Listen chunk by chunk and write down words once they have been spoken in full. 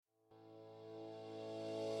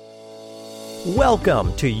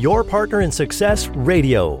Welcome to Your Partner in Success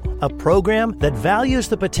Radio, a program that values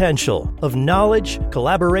the potential of knowledge,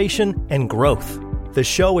 collaboration, and growth. The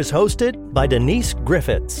show is hosted by Denise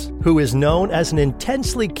Griffitts, who is known as an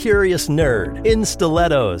intensely curious nerd in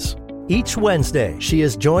stilettos. Each Wednesday, she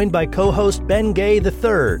is joined by co-host Ben Gay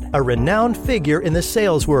III, a renowned figure in the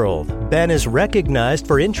sales world. Ben is recognized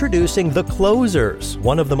for introducing The Closers,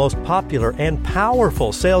 one of the most popular and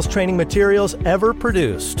powerful sales training materials ever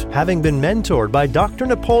produced. Having been mentored by Dr.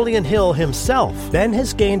 Napoleon Hill himself, Ben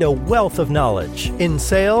has gained a wealth of knowledge in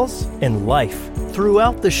sales and life.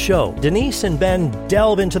 Throughout the show, Denise and Ben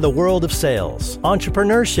delve into the world of sales,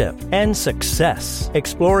 entrepreneurship, and success,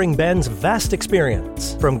 exploring Ben's vast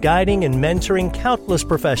experience from guiding and mentoring countless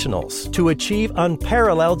professionals to achieve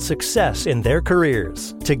unparalleled success in their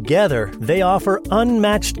careers. Together, they offer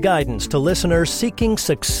unmatched guidance to listeners seeking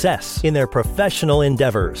success in their professional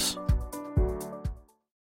endeavors.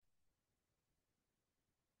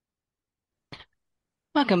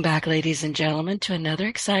 Welcome back, ladies and gentlemen, to another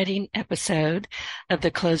exciting episode of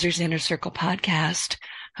the Closers Inner Circle podcast,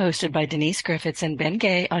 hosted by Denise Griffitts and Ben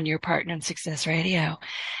Gay on Your Partner in Success Radio.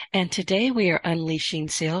 And today we are unleashing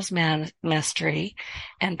sales mastery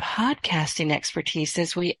and podcasting expertise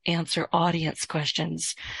as we answer audience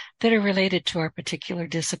questions that are related to our particular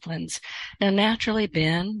disciplines. Now, naturally,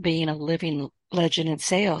 Ben, being a living legend in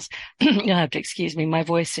sales, you'll have to excuse me, my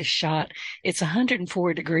voice is shot. It's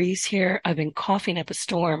 104 degrees here. I've been coughing up a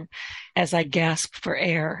storm as I gasp for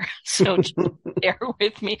air. So just bear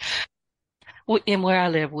with me. In where I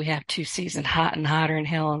live, we have two seasons, hot and hotter in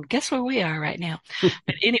hell. And guess where we are right now?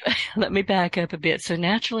 But anyway, let me back up a bit. So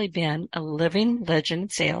naturally, Ben, a living legend in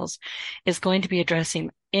sales, is going to be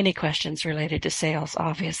addressing any questions related to sales,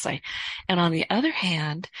 obviously. And on the other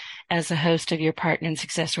hand, as a host of Your Partner in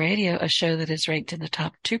Success Radio, a show that is ranked in the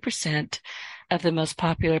top 2% of the most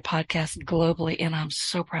popular podcasts globally, and I'm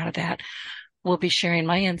so proud of that, we'll be sharing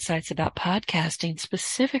my insights about podcasting,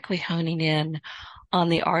 specifically honing in on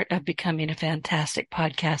the art of becoming a fantastic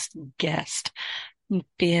podcast guest.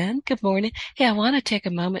 Ben, good morning. Hey, I want to take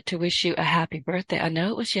a moment to wish you a happy birthday. I know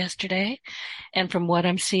it was yesterday, and from what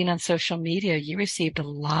I'm seeing on social media, you received a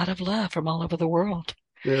lot of love from all over the world.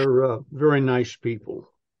 They're very nice people.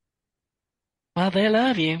 Well, they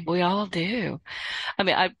love you. We all do. I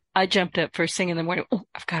mean, I jumped up first thing in the morning. Oh,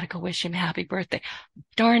 I've got to go wish him happy birthday.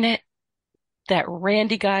 Darn it. That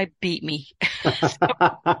Randy guy beat me.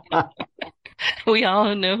 We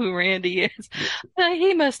all know who Randy is.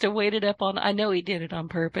 He must have waited up on, I know he did it on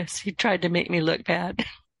purpose. He tried to make me look bad.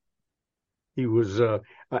 He was,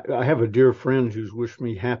 I have a dear friend who's wished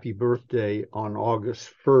me happy birthday on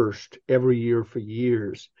August 1st every year for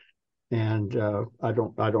years. And I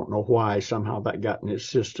don't know why. Somehow that got in his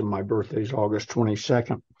system. My birthday's August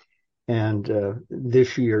 22nd. And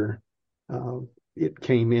this year, it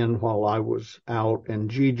came in while I was out, and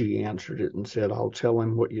Gigi answered it and said, I'll tell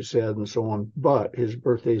him what you said and so on. But his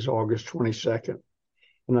birthday's August 22nd.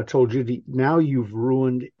 And I told Gigi, now you've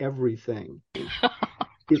ruined everything.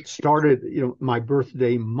 It started, my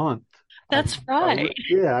birthday month. That's right.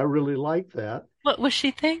 I really like that. What was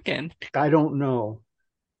she thinking? I don't know.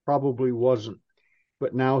 Probably wasn't.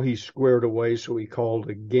 But now he's squared away, so he called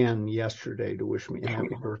again yesterday to wish me a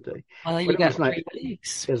happy birthday. Well, you got 3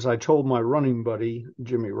 weeks. As I told my running buddy,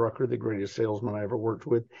 Jimmy Rucker, the greatest salesman I ever worked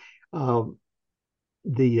with,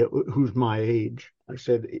 who's my age, I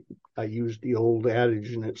said, I used the old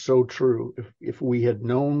adage, and it's so true. If we had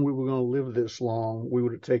known we were going to live this long, we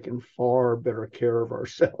would have taken far better care of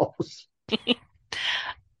ourselves.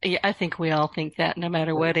 Yeah, I think we all think that no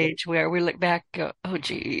matter what age we are. We look back and go, oh,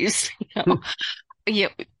 geez. Yeah,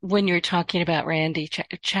 when you're talking about Randy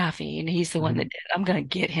Chaffee, and he's the one that did, I'm going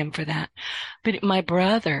to get him for that. But my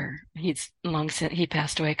brother, he's long since, he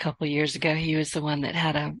passed away a couple of years ago. He was the one that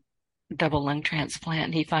had a double lung transplant,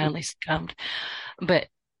 and he finally succumbed. But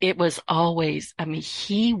it was always,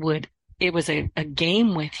 it was a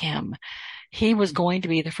game with him. He was going to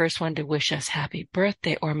be the first one to wish us happy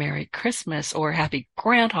birthday or Merry Christmas or Happy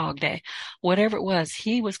Groundhog Day, whatever it was.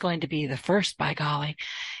 He was going to be the first, by golly.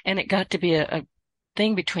 And it got to be a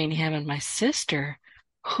thing between him and my sister,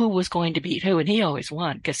 who was going to beat who, and he always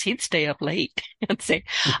won because he'd stay up late and say,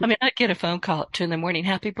 I'd get a phone call at 2 a.m,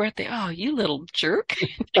 happy birthday. Oh, you little jerk.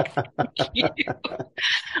 Thank you.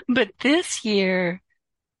 But this year,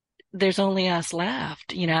 there's only us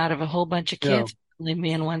left, out of a whole bunch of kids. Only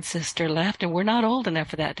me and one sister left, and we're not old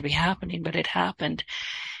enough for that to be happening, but it happened.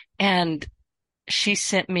 And she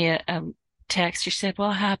sent me a text. She said,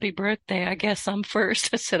 well, happy birthday. I guess I'm first.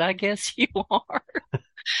 I said, I guess you are.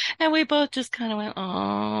 And we both just kind of went,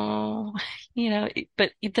 oh,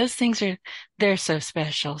 but those things they're so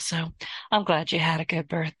special. So I'm glad you had a good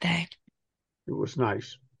birthday. It was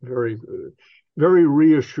nice, very, very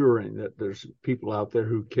reassuring that there's people out there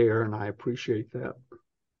who care, and I appreciate that.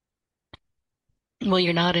 Well,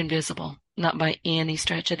 you're not invisible, not by any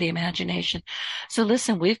stretch of the imagination. So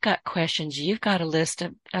listen, we've got questions. You've got a list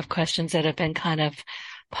of questions that have been kind of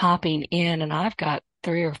popping in, and I've got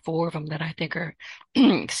 3 or 4 of them that I think are,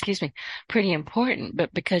 excuse me, pretty important.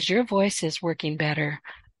 But because your voice is working better,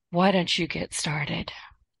 why don't you get started?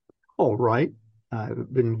 All right.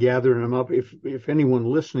 I've been gathering them up. If anyone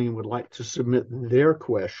listening would like to submit their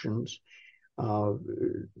questions,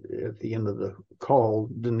 at the end of the call,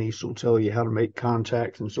 Denise will tell you how to make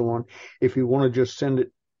contact and so on. If you want to just send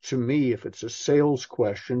it to me, if it's a sales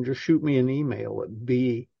question, just shoot me an email at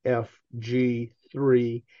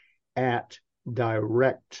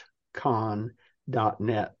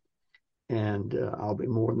bfg3@directcon.net. And I'll be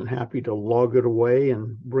more than happy to log it away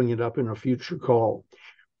and bring it up in a future call.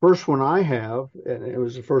 First one I have, and it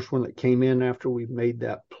was the first one that came in after we made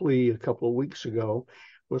that plea a couple of weeks ago,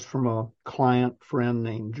 was from a client friend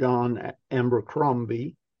named John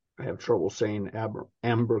Abercrombie. I have trouble saying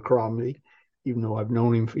Abercrombie, even though I've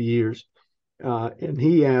known him for years. And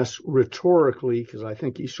he asked rhetorically, because I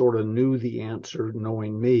think he sort of knew the answer,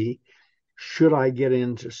 knowing me, should I get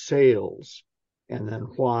into sales? And then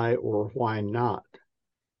why or why not?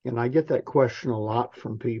 And I get that question a lot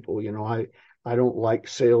from people. I don't like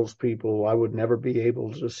salespeople. I would never be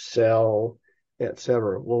able to sell,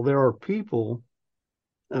 etc. Well, there are people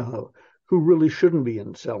who really shouldn't be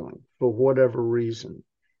in selling for whatever reason,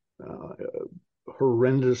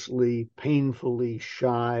 horrendously, painfully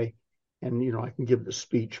shy. And, I can give the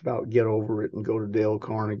speech about get over it and go to Dale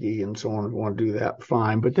Carnegie and so on. If you want to do that,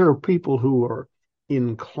 fine. But there are people who are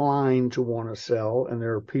inclined to want to sell, and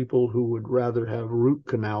there are people who would rather have root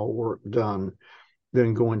canal work done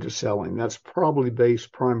than go into selling. That's probably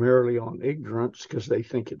based primarily on ignorance because they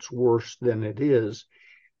think it's worse than it is.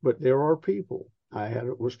 But there are people.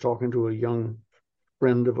 Was talking to a young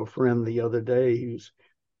friend of a friend the other day who's,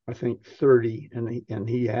 I think, 30, and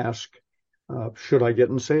he asked, should I get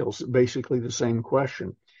in sales? Basically the same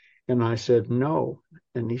question. And I said, no.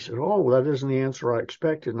 And he said, oh, well, that isn't the answer I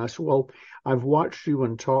expected. And I said, well, I've watched you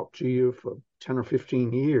and talked to you for 10 or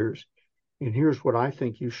 15 years. And here's what I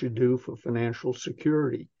think you should do for financial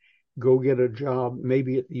security. Go get a job,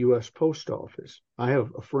 maybe at the U.S. Post Office. I have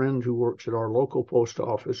a friend who works at our local post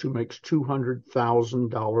office who makes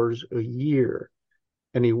 $200,000 a year,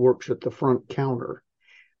 and he works at the front counter.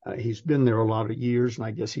 He's been there a lot of years, and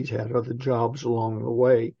I guess he's had other jobs along the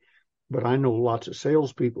way. But I know lots of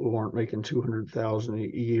salespeople who aren't making $200,000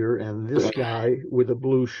 a year, and this guy with a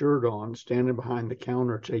blue shirt on, standing behind the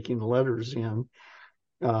counter taking letters in,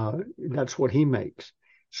 that's what he makes.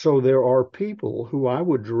 So there are people who I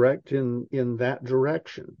would direct in that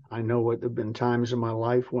direction. I know there have been times in my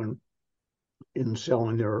life when in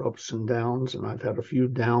selling there are ups and downs, and I've had a few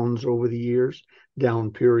downs over the years,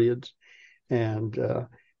 down periods. And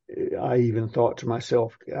I even thought to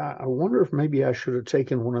myself, I wonder if maybe I should have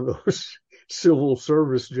taken one of those civil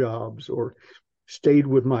service jobs or stayed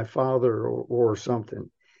with my father or something.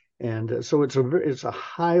 And so it's a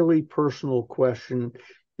highly personal question.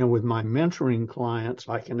 And with my mentoring clients,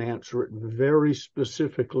 I can answer it very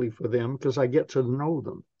specifically for them because I get to know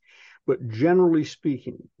them. But generally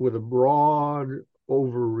speaking, with a broad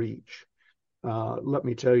overreach, let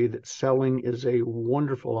me tell you that selling is a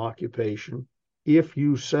wonderful occupation if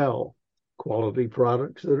you sell quality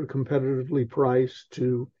products that are competitively priced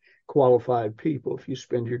to qualified people. If you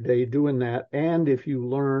spend your day doing that, and if you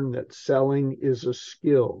learn that selling is a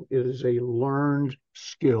skill, it is a learned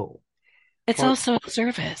skill. It's also a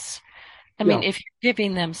service. I mean, if you're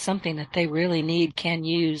giving them something that they really need, can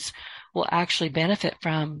use, will actually benefit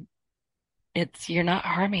from, you're not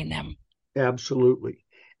harming them. Absolutely.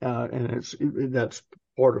 And that's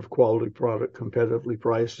part of quality product, competitively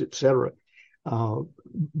priced, et cetera.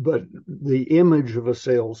 But the image of a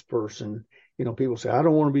salesperson, people say, I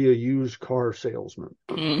don't want to be a used car salesman.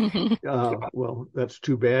 Well, that's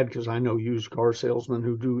too bad because I know used car salesmen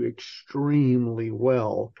who do extremely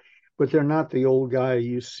well, but they're not the old guy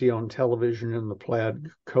you see on television in the plaid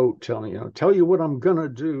coat tell you what I'm going to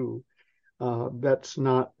do. That's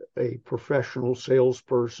not a professional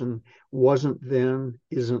salesperson, wasn't then,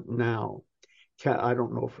 isn't now. I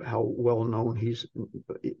don't know how well known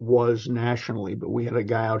was nationally, but we had a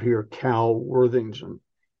guy out here, Cal Worthington,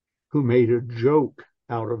 who made a joke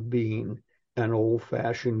out of being an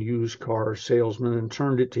old-fashioned used car salesman and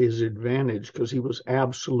turned it to his advantage because he was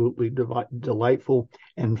absolutely delightful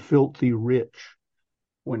and filthy rich.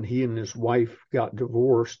 when he and his wife got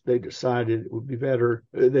divorced, they decided it would be better.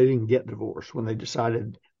 They didn't get divorced. When they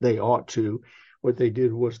decided they ought to, what they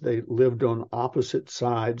did was they lived on opposite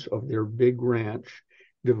sides of their big ranch,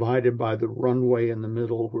 divided by the runway in the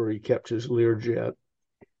middle where he kept his Learjet.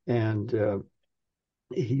 And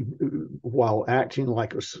he, while acting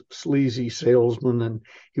like a sleazy salesman, and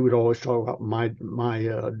he would always talk about my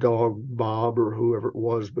dog Bob or whoever it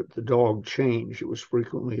was, but the dog changed. It was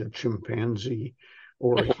frequently a chimpanzee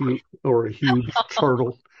or a huge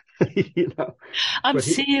turtle, you know. I'm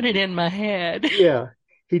seeing it in my head. Yeah,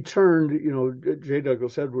 he turned. J.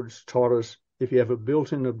 Douglas Edwards taught us, if you have a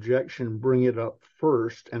built-in objection, bring it up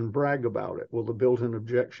first and brag about it. Well, the built-in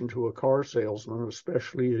objection to a car salesman,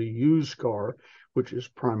 especially a used car, which is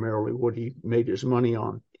primarily what he made his money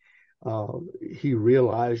on, he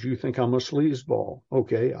realized, you think I'm a sleazeball.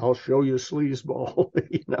 Okay, I'll show you a sleazeball.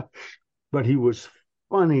 But he was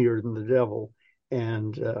funnier than the devil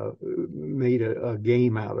and made a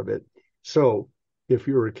game out of it. So if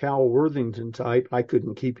you're a Cal Worthington type, I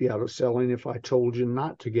couldn't keep you out of selling if I told you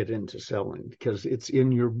not to get into selling, because it's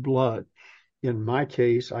in your blood. In my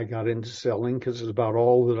case, I got into selling because it's about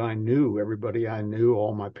all that I knew. Everybody I knew,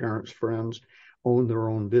 all my parents' friends, owned their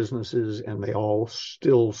own businesses, and they all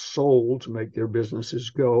still sold to make their businesses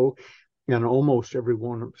go. And almost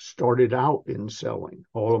everyone started out in selling.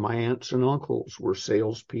 All of my aunts and uncles were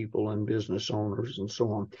salespeople and business owners and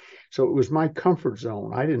so on. So it was my comfort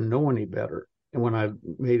zone. I didn't know any better. And when I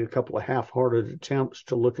made a couple of half-hearted attempts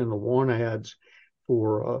to look in the want ads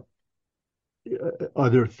for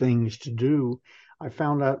other things to do, I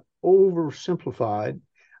found out oversimplified.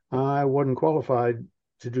 I wasn't qualified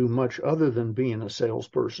to do much other than being a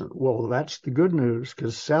salesperson. Well, that's the good news,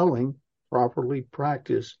 because selling, properly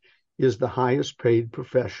practiced, is the highest paid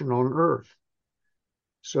profession on earth.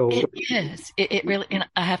 So it is. It really, and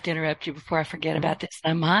I have to interrupt you before I forget about this.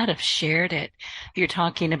 I might have shared it. You're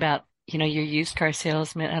talking about, your used car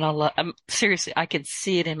salesman, and I'm seriously, I could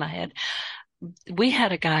see it in my head. We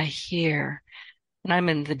had a guy here, and I'm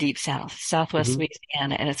in the deep South, Southwest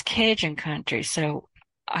Louisiana, and it's Cajun country. So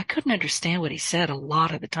I couldn't understand what he said a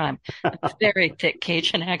lot of the time. It's a very thick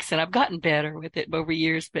Cajun accent. I've gotten better with it over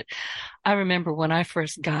years, but I remember when I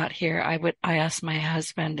first got here, I asked my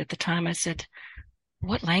husband at the time, I said,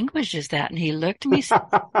 "What language is that?" And he looked at me and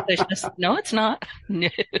said, "No, it's not. No,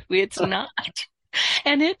 it's not."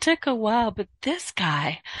 And it took a while, but this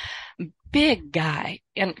guy, big guy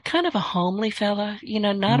and kind of a homely fella,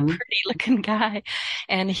 not a pretty looking guy.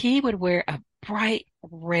 And he would wear a bright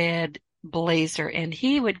red blazer, and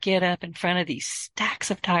he would get up in front of these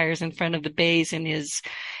stacks of tires in front of the bays in his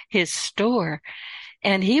store.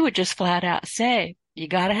 And he would just flat out say, "You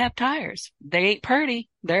got to have tires. They ain't pretty.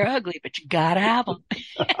 They're ugly, but you got to have them."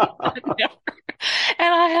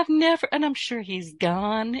 And I have never, and I'm sure he's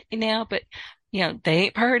gone now, but they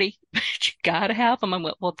ain't pretty, but you got to have them. I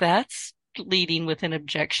went, well, that's leading with an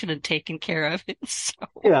objection and taking care of it. So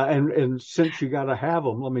yeah, and since you got to have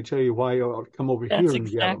them, let me tell you why you ought to come over here and get them.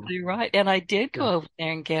 That's exactly right. And I did go over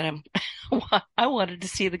there and get him. I wanted to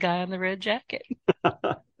see the guy in the red jacket.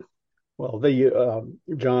 Well,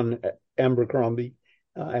 John Abercrombie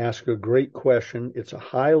asked a great question. It's a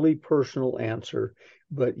highly personal answer,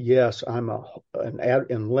 but yes,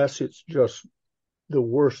 unless it's just the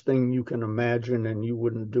worst thing you can imagine and you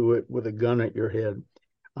wouldn't do it with a gun at your head,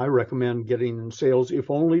 I recommend getting in sales, if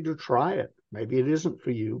only to try it. Maybe it isn't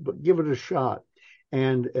for you, but give it a shot.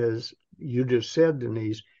 And as you just said,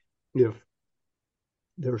 Denise, if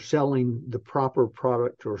they're selling the proper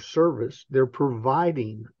product or service, they're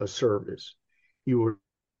providing a service.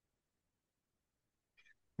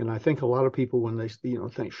 And I think a lot of people, when they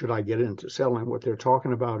think, should I get into selling, what they're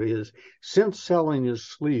talking about is, since selling is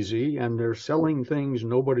sleazy and they're selling things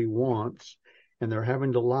nobody wants and they're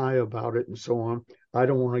having to lie about it and so on, I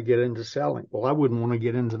don't want to get into selling. Well, I wouldn't want to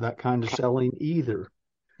get into that kind of selling either.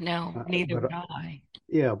 No, neither would I.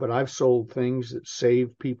 Yeah, but I've sold things that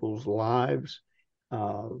saved people's lives,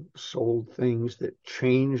 sold things that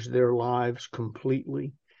changed their lives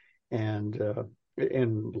completely.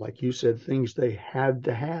 And like you said, things they had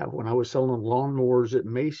to have. When I was selling lawnmowers at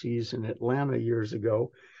Macy's in Atlanta years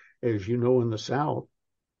ago, as you know, in the South,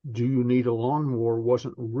 do you need a lawnmower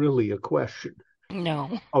wasn't really a question.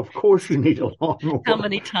 No. Of course you need a lawnmower. How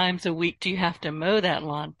many times a week do you have to mow that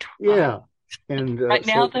lawn? Yeah. And right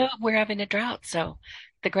now, though, we're having a drought, so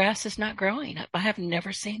the grass is not growing. I have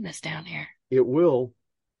never seen this down here. It will.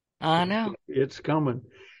 I know. It's coming.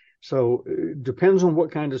 So it depends on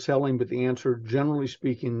what kind of selling, but the answer, generally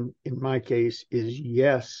speaking, in my case, is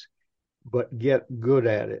yes, but get good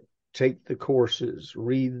at it. Take the courses,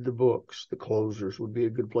 read the books. The Closers would be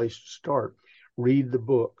a good place to start. read the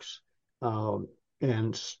books,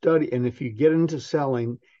 and study. And if you get into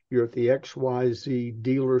selling, you're at the XYZ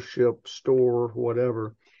dealership, store,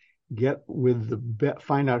 whatever, get with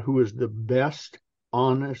find out who is the best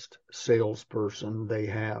honest salesperson they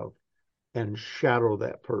have and shadow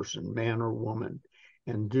that person, man or woman,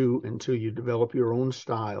 and do until you develop your own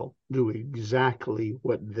style, do exactly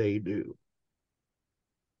what they do.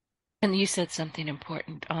 And you said something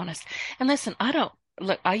important, honest. And listen,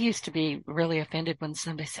 I used to be really offended when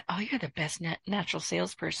somebody said, "Oh, you're the best natural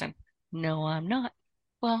salesperson." No, I'm not.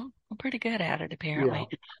 Well, I'm pretty good at it, apparently.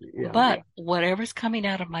 Yeah. But whatever's coming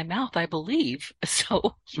out of my mouth, I believe.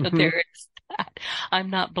 So there is that. I'm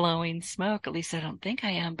not blowing smoke. At least I don't think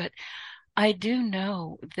I am. But I do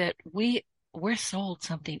know that we're sold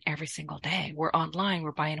something every single day. We're online.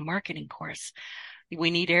 We're buying a marketing course.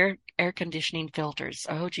 We need air conditioning filters.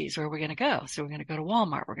 Oh, geez, where are we going to go? So we're going to go to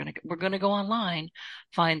Walmart. We're going to go online,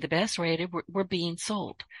 find the best rated. We're being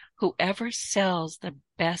sold. Whoever sells the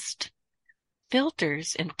best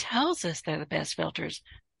filters and tells us they're the best filters,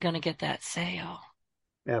 going to get that sale.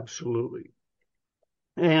 Absolutely.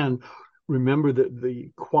 And remember that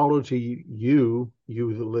the quality you, the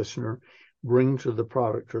listener, bring to the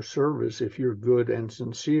product or service, if you're good and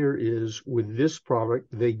sincere, is with this product,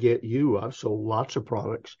 they get you. I've sold lots of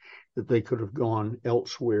products that they could have gone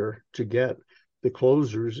elsewhere to get. The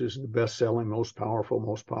Closers is the best-selling, most powerful,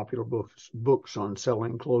 most popular books on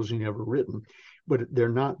selling, closing ever written. But they're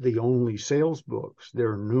not the only sales books.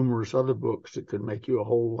 There are numerous other books that could make you a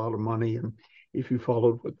whole lot of money, and if you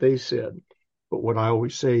followed what they said. But what I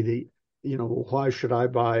always say, why should I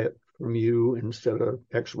buy it from you instead of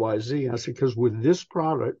XYZ? I say, because with this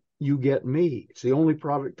product, you get me. It's the only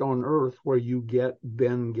product on earth where you get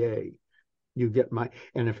Ben Gay. You get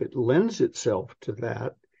and if it lends itself to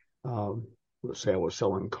that, let's say I was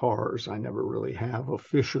selling cars. I never really have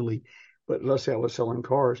officially, but let's say I was selling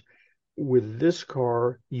cars. With this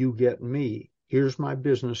car, you get me. Here's my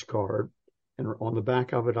business card. And on the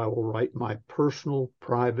back of it, I will write my personal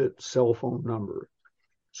private cell phone number.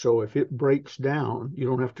 So if it breaks down, you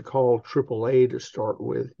don't have to call AAA to start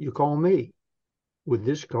with. You call me. With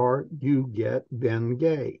this car, you get Ben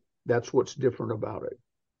Gay. That's what's different about it.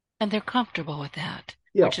 And they're comfortable with that,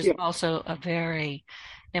 which is also a very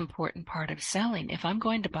important part of selling. If I'm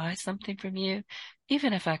going to buy something from you,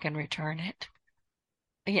 even if I can return it,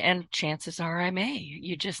 and chances are I may.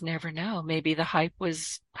 You just never know. Maybe the hype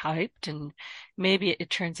was hyped, and maybe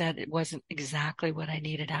it turns out it wasn't exactly what I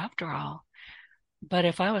needed after all. But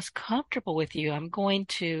if I was comfortable with you, I'm going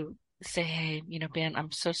to say, "Hey, Ben,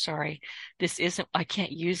 I'm so sorry. I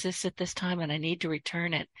can't use this at this time, and I need to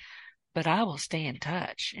return it. But I will stay in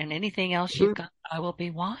touch. And anything else you've got, I will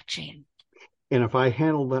be watching." And if I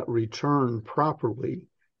handle that return properly,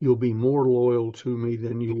 you'll be more loyal to me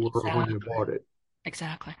than you were when you bought it.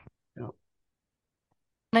 Exactly. Yeah.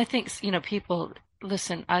 And I think, people,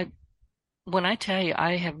 listen, when I tell you,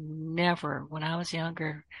 I have never, when I was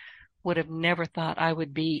younger, would have never thought I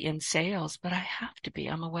would be in sales, but I have to be.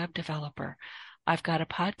 I'm a web developer. I've got a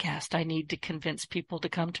podcast. I need to convince people to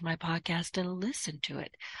come to my podcast and listen to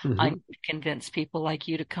it. I need to convince people like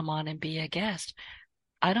you to come on and be a guest.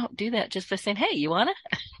 I don't do that just by saying, "Hey, you want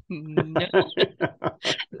to?" No,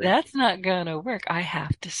 that's not going to work. I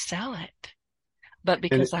have to sell it. But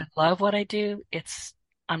because I love what I do,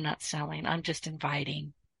 I'm not selling. I'm just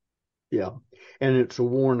inviting. Yeah. And it's a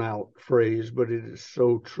worn out phrase, but it is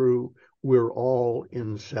so true. We're all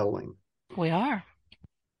in selling. We are.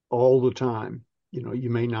 All the time.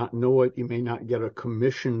 You may not know it. You may not get a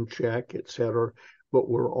commission check, et cetera, but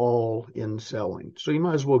we're all in selling. So you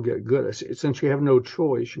might as well get good at it. Since you have no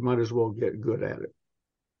choice, you might as well get good at it.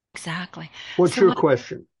 Exactly. What's your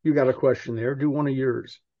question? You got a question there. Do one of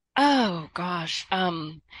yours. Oh, gosh.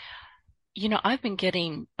 I've been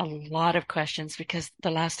getting a lot of questions because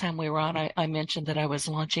the last time we were on, I mentioned that I was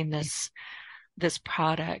launching this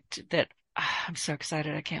product that I'm so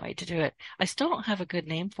excited. I can't wait to do it. I still don't have a good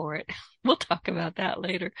name for it. We'll talk about that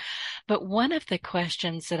later. But one of the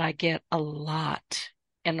questions that I get a lot,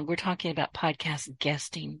 and we're talking about podcast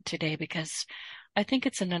guesting today because I think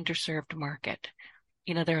it's an underserved market.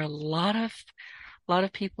 There are a lot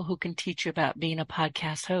of people who can teach you about being a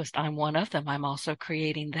podcast host. I'm one of them. I'm also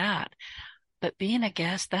creating that. But being a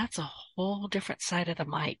guest, that's a whole different side of the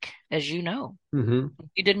mic, as you know. Mm-hmm.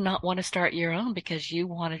 You did not want to start your own because you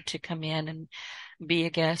wanted to come in and be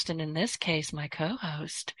a guest, and in this case, my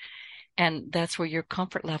co-host. And that's where your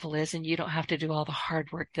comfort level is, and you don't have to do all the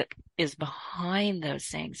hard work that is behind those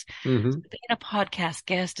things. Mm-hmm. So being a podcast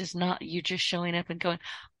guest is not you just showing up and going,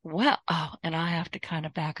 "Well," and I have to kind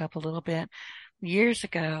of back up a little bit. Years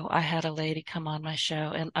ago, I had a lady come on my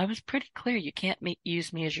show, and I was pretty clear you can't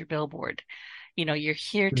use me as your billboard. You're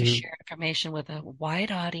here to Mhm. share information with a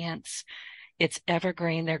wide audience. It's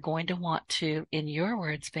evergreen. They're going to want to, in your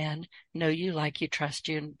words, Ben, know you, like you, trust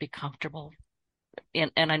you, and be comfortable.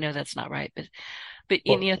 And I know that's not right, but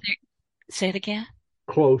Well, say it again.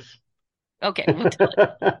 close. Okay, well,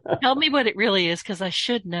 tell me what it really is, because I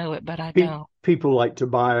should know it, but I don't. People like to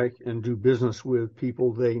buy and do business with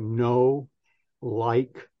people they know,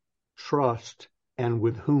 like, trust, and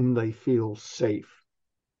with whom they feel safe.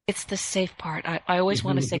 It's the safe part. I always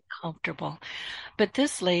want to Mhm. say comfortable. But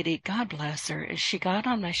this lady, God bless her, she got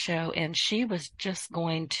on my show and she was just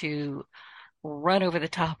going to run over the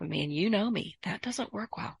top of me. And you know me, that doesn't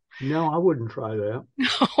work well. No, I wouldn't try that.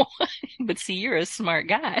 No, but see, you're a smart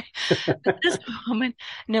guy. But this woman,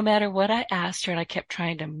 no matter what I asked her, and I kept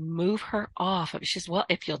trying to move her off, she says, well,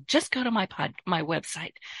 if you'll just go to my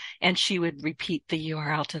website, and she would repeat the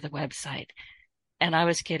URL to the website. And I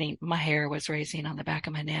was getting, my hair was raising on the back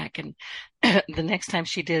of my neck. And the next time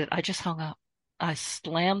she did it, I just hung up. I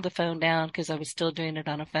slammed the phone down because I was still doing it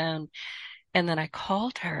on a phone. And then I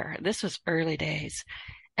called her. This was early days.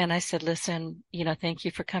 And I said, listen, thank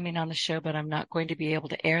you for coming on the show, but I'm not going to be able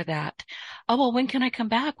to air that. Oh, well, when can I come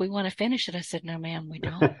back? We want to finish it. I said, no, ma'am, we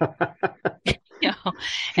don't. You know,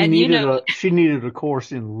 and She needed a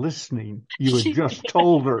course in listening. You had she, just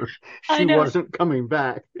told her I she know. wasn't coming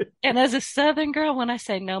back. And as a Southern girl, when I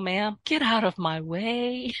say no, ma'am, get out of my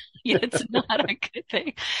way, it's not a good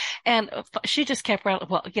thing. And she just kept right.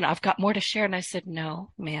 Well, I've got more to share. And I said,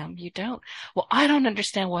 no, ma'am, you don't. Well, I don't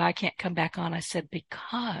understand why I can't come back on. I said,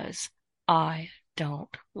 because I don't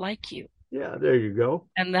like you. Yeah, there you go.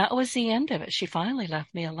 And that was the end of it. She finally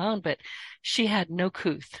left me alone, but she had no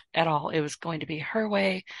couth at all. It was going to be her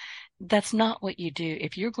way. That's not what you do.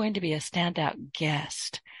 If you're going to be a standout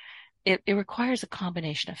guest, it requires a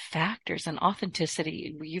combination of factors, and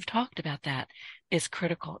authenticity, you've talked about that, is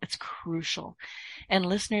critical. It's crucial. And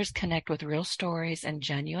listeners connect with real stories and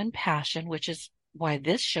genuine passion, which is why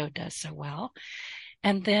this show does so well.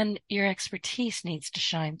 And then your expertise needs to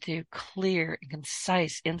shine through. Clear and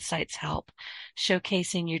concise insights help,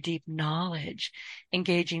 showcasing your deep knowledge.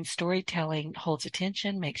 Engaging storytelling holds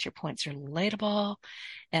attention, makes your points relatable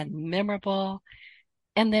and memorable,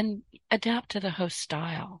 and then adapt to the host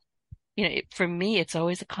style. For me, it's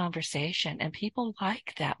always a conversation, and people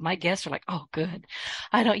like that. My guests are like, oh, good.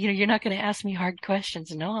 I don't, you're not going to ask me hard questions.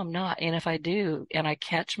 No, I'm not. And if I do, and I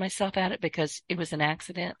catch myself at it because it was an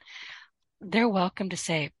accident, they're welcome to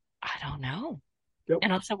say, I don't know. Yep.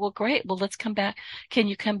 And I'll say, well, great. Well, let's come back. Can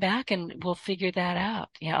you come back and we'll figure that out?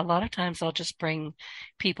 A lot of times I'll just bring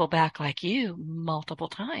people back like you multiple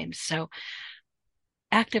times. So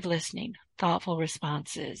active listening, thoughtful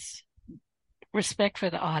responses, respect for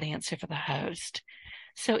the audience or for the host.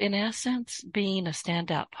 So in essence, being a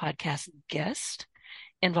standout podcast guest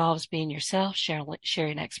involves being yourself,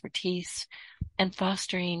 sharing expertise, and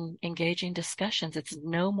fostering engaging discussions. It's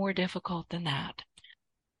no more difficult than that.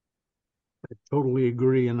 I totally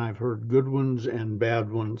agree. And I've heard good ones and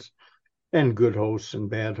bad ones, and good hosts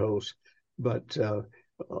and bad hosts. But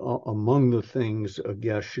among the things a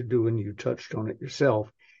guest should do, and you touched on it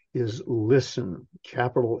yourself, is listen,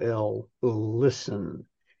 capital L, listen.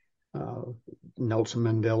 Nelson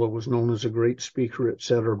Mandela was known as a great speaker,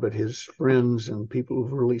 etc., but his friends and people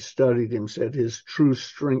who've really studied him said his true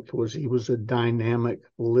strength was he was a dynamic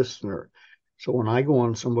listener. So when I go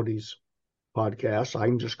on somebody's podcast, I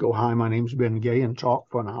can just go, hi, my name's Ben Gay, and talk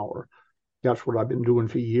for an hour. That's what I've been doing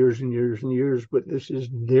for years and years and years, but this is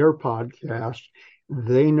their podcast.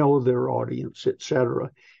 They know their audience, etc.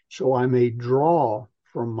 So I may draw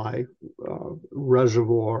from my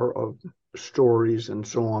reservoir of stories and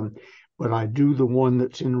so on, but I do the one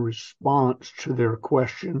that's in response to their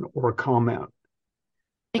question or comment.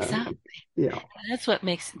 Exactly. Yeah. That's what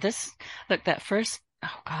makes this, look, that first,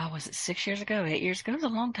 oh God, was it 6 years ago, 8 years ago? It was a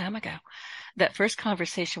long time ago. That first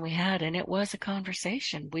conversation we had, and it was a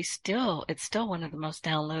conversation. It's still one of the most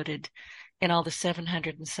downloaded in all the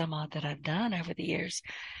 700 and some odd that I've done over the years.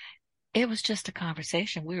 It was just a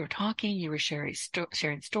conversation. We were talking, you were sharing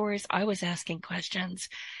stories. I was asking questions.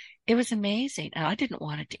 It was amazing. And I didn't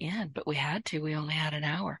want it to end, but we had to. We only had an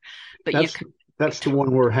hour. But that's the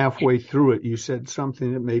one where halfway through it, you said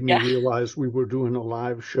something that made me realize we were doing a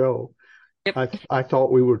live show. Yep. I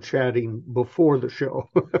thought we were chatting before the show.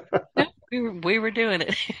 No, we were doing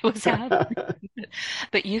it. It was happening.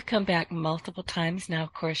 But you've come back multiple times now.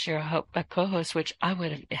 Of course, you're a co-host, which I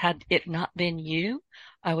would have, had it not been you,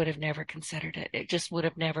 I would have never considered it. It just would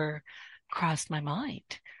have never crossed my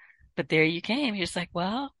mind. But there you came. You're just like,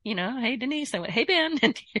 well, hey, Denise. I went, hey, Ben.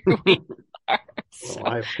 And here we are. Well, So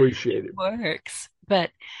I appreciate it it. works.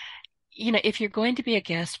 But, if you're going to be a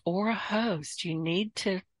guest or a host, you need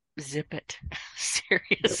to zip it.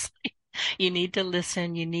 Yep. Seriously. You need to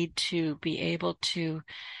listen. You need to be able to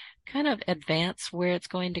kind of advance where it's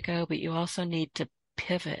going to go, but you also need to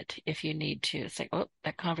pivot if you need to. It's like, oh,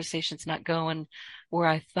 that conversation's not going where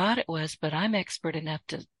I thought it was, but I'm expert enough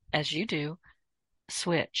to, as you do,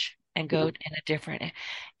 switch and go Yep. in a different.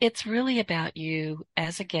 It's really about you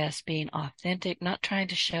as a guest being authentic, not trying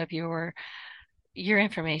to shove your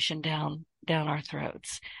information down our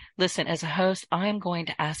throats. Listen, as a host, I'm going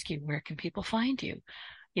to ask you, where can people find you?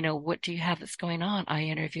 What do you have that's going on? I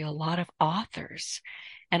interview a lot of authors,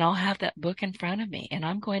 and I'll have that book in front of me, and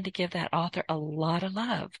I'm going to give that author a lot of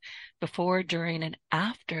love before, during, and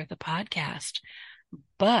after the podcast.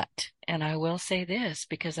 But, and I will say this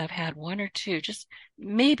because I've had one or two, just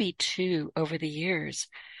maybe two over the years,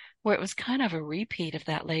 where it was kind of a repeat of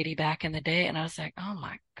that lady back in the day. And I was like, oh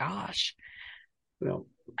my gosh, Well,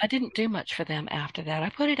 I didn't do much for them after that. I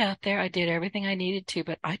put it out there. I did everything I needed to,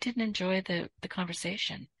 but I didn't enjoy the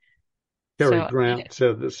conversation. Cary So, Grant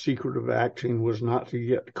said the secret of acting was not to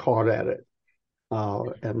get caught at it.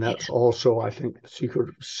 And yeah, that's also, I think, the secret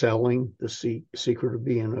of selling, the secret of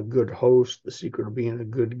being a good host, the secret of being a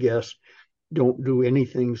good guest. Don't do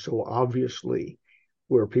anything so obviously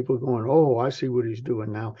where people are going, oh, I see what he's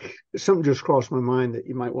doing now. Something just crossed my mind that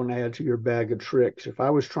you might want to add to your bag of tricks. If I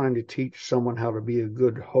was trying to teach someone how to be a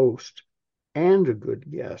good host and a good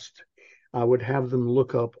guest, I would have them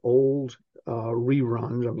look up old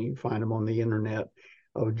reruns. I mean, you find them on the internet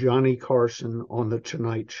of Johnny Carson on the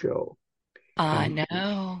Tonight Show, I and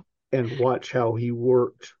know. watch how he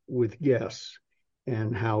worked with guests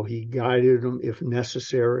and how he guided them if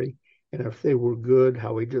necessary, and if they were good,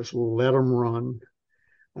 how he just let them run.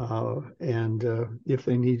 And if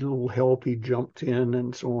they needed a little help, he jumped in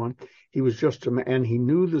and so on. He was just and he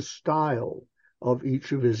knew the style of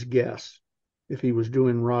each of his guests. If he was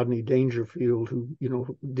doing Rodney Dangerfield, who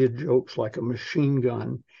did jokes like a machine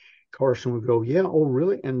gun, Carson would go, "Yeah, oh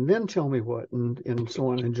really?" And then tell me what, and so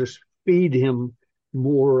on, and just feed him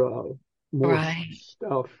more Right.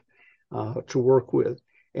 stuff to work with.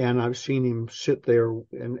 And I've seen him sit there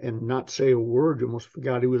and not say a word. You almost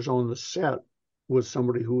forgot he was on the set with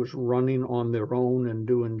somebody who was running on their own and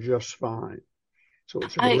doing just fine. So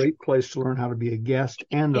it's a I great place to learn how to be a guest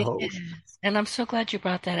and a It host. is. And I'm so glad you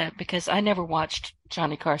brought that up because I never watched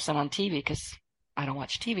Johnny Carson on TV because I don't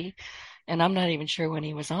watch TV and I'm not even sure when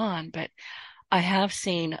he was on, but I have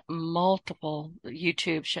seen multiple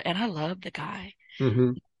YouTube shows and I love the guy.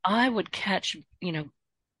 Mm-hmm. I would catch,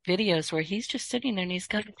 videos where he's just sitting there and he's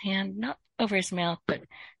got his hand not over his mouth, but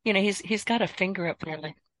he's got a finger up there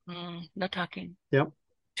like, no talking Yep.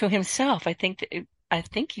 to himself. I think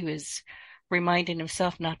he was reminding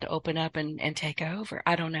himself not to open up and take over.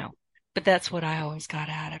 I don't know. But that's what I always got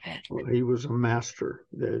out of it. Well, he was a master.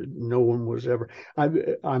 No one was ever.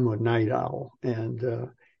 I'm a night owl, and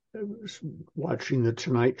watching the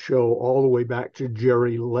Tonight Show all the way back to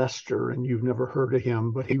Jerry Lester, and you've never heard of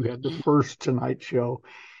him, but he had the first Tonight Show,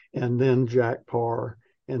 and then Jack Parr,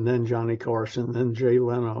 and then Johnny Carson, then Jay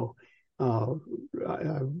Leno.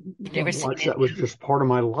 I Never seen watched it. that was just part of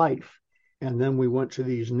my life. And then we went to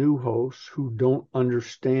these new hosts who don't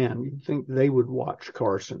understand. You'd think they would watch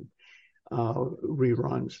Carson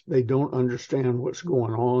reruns. They don't understand what's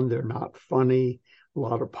going on. They're not funny. A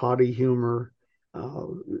lot of potty humor,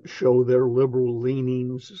 show their liberal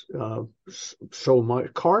leanings so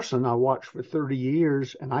much. Carson, I watched for 30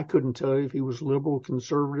 years, and I couldn't tell you if he was liberal,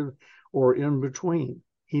 conservative, or in between.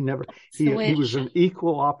 He never. It's the way He it was should, an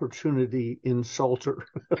equal opportunity insulter.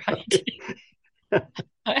 right?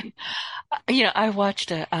 I, I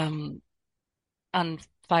watched on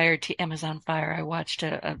Amazon Fire. I watched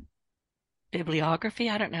a bibliography.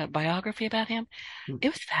 I don't know, biography about him. It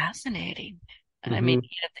was fascinating. I mean,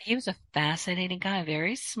 Mm-hmm. he was a fascinating guy,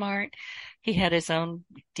 very smart. He had his own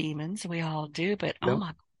demons. We all do, but oh Yep.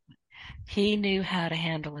 my, he knew how to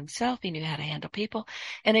handle himself. He knew how to handle people.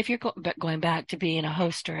 And if you're going back to being a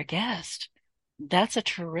host or a guest, that's a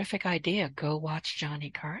terrific idea. Go watch Johnny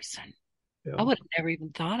Carson. I Yeah. would have never even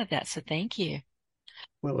thought of that. So thank you.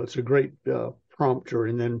 Well, it's a great prompter.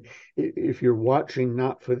 And then if you're watching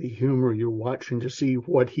not for the humor, you're watching to see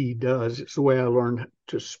what he does. It's the way I learned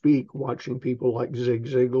to speak, watching people like Zig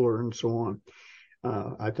Ziglar and so on.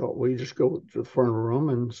 I thought, well, you just go to the front of the room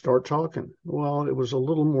and start talking. Well, it was a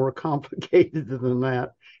little more complicated than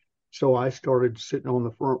that. So I started sitting on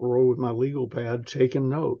the front row with my legal pad taking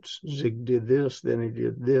notes. Zig did this, then he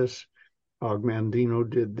did this. Mandino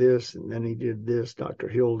did this, and then he did this. Dr.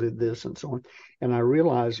 Hill did this, and so on. And I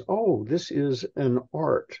realized, oh, this is an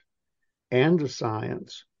art. and a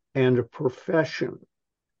science and a profession.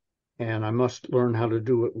 And I must learn how to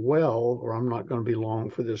do it well, or I'm not going to be long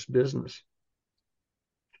for this business.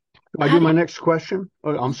 Do I How do my did, next question?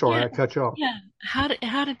 Oh, I'm sorry, yeah, I cut you off. yeah. How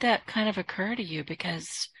did that kind of occur to you?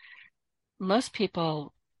 Because most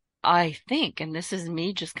people, I think, and this is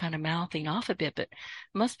me just kind of mouthing off a bit, but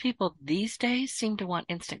most people these days seem to want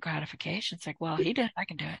instant gratification. It's like, well, he did, I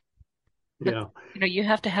can do it. But Yeah. you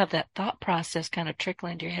have to have that thought process kind of trickle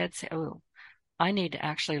into your head, say, oh, I need to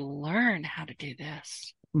actually learn how to do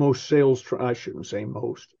this. Most I shouldn't say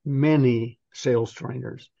most, many sales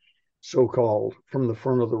trainers, so-called, from the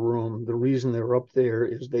front of the room, the reason they're up there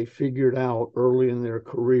is they figured out early in their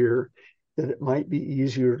career that it might be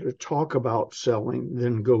easier to talk about selling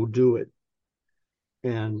than go do it.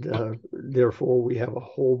 And therefore, we have a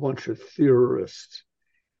whole bunch of theorists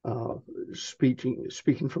uh, speaking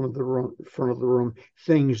from the front of the room,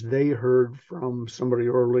 things they heard from somebody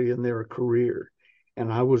early in their career.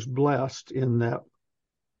 And I was blessed in that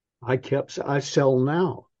I sell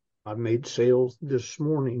now. I made sales this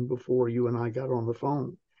morning before you and I got on the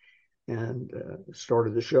phone and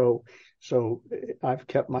started the show. So I've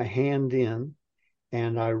kept my hand in,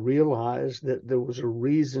 and I realized that there was a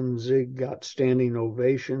reason Zig got standing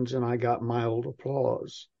ovations and I got mild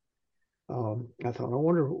applause. I thought, I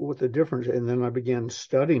wonder what the difference is. And then I began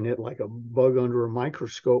studying it like a bug under a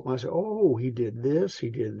microscope. And I said, oh, he did this,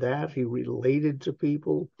 he did that. He related to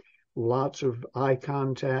people, lots of eye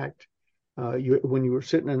contact. When you were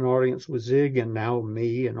sitting in an audience with Zig and now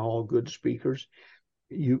me and all good speakers,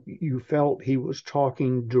 you felt he was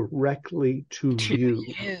talking directly to To you,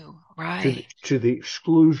 you, to right? to the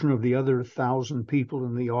exclusion of the other 1,000 people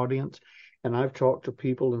in the audience. And I've talked to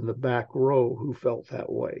people in the back row who felt that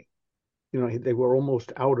way. They were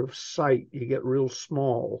almost out of sight. You get real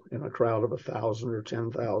small in a crowd of 1,000 or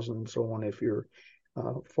 10,000 and so on if you're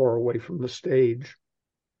far away from the stage.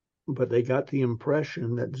 But they got the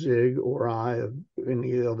impression that Zig or I, or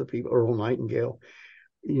any of the other people, Earl Nightingale,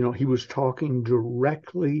 he was talking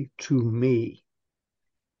directly to me.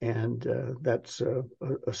 And that's a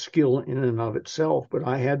skill in and of itself, but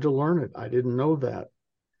I had to learn it. I didn't know that.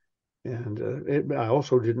 And I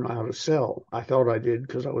also didn't know how to sell. I thought I did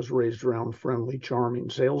because I was raised around friendly, charming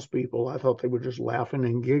salespeople. I thought they were just laughing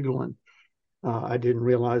and giggling. I didn't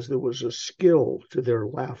realize there was a skill to their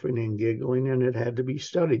laughing and giggling, and it had to be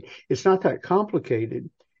studied. It's not that complicated,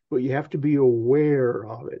 but you have to be aware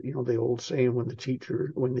of it. The old saying, when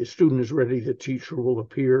the student is ready, the teacher will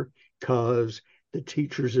appear, because the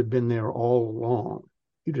teachers have been there all along.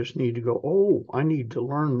 You just need to go, oh, I need to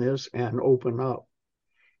learn this and open up.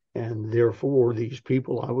 And therefore, these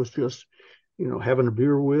people I was just, having a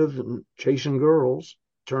beer with and chasing girls,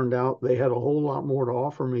 turned out they had a whole lot more to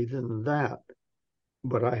offer me than that.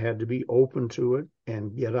 But I had to be open to it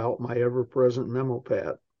and get out my ever-present memo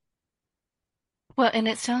pad. Well, and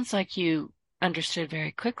it sounds like you understood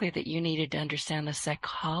very quickly that you needed to understand the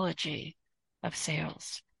psychology of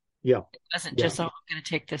sales. Yeah. It wasn't Yeah. just, oh, I'm going to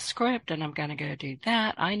take this script and I'm going to go do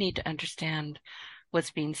that. I need to understand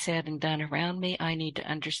what's being said and done around me. I need to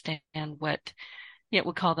understand what we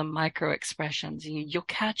call them micro expressions. You'll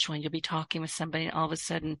catch one. You'll be talking with somebody and all of a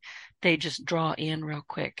sudden they just draw in real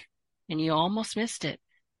quick and you almost missed it,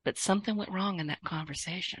 but something went wrong in that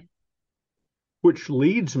conversation. Which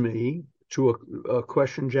leads me to a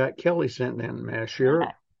question Jack Kelly sent in. May I share it?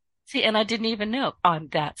 See, and I didn't even know I'm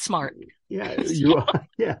that smart. Yeah,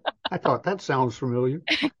 yeah. I thought that sounds familiar.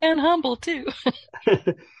 And humble too.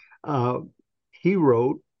 He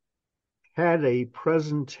wrote, had a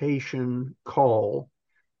presentation call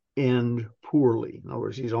end poorly. In other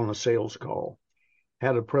words, he's on a sales call.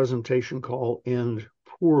 Had a presentation call end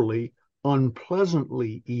poorly,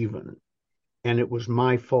 unpleasantly even, and it was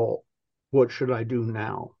my fault. What should I do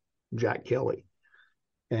now? Jack Kelly.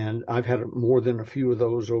 And I've had more than a few of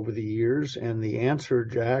those over the years. And the answer,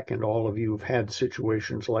 Jack, and all of you have had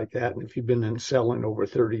situations like that. And if you've been in selling over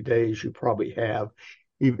 30 days, you probably have.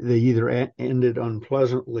 They either ended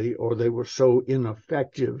unpleasantly or they were so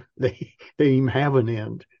ineffective, they didn't even have an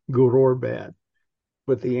end, good or bad.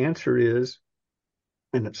 But the answer is,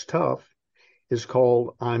 and it's tough, is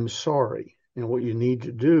called I'm sorry. And what you need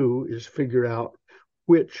to do is figure out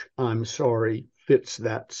which I'm sorry fits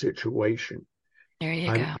that situation. There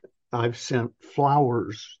you go. I've sent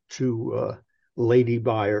flowers to lady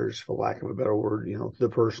buyers, for lack of a better word, the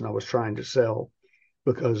person I was trying to sell,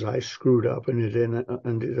 because I screwed up and it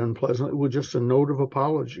ended unpleasantly with just a note of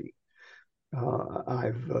apology.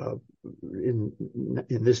 In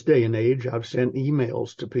this day and age, I've sent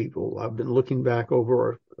emails to people. I've been looking back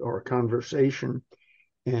over our conversation,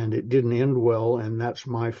 and it didn't end well, and that's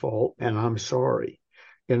my fault, and I'm sorry.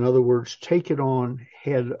 In other words, take it on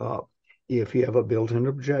head up. If you have a built-in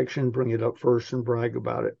objection, bring it up first and brag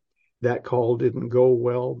about it. That call didn't go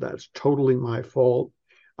well. That's totally my fault.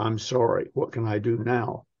 I'm sorry. What can I do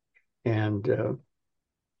now? And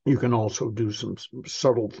you can also do some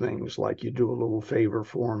subtle things, like you do a little favor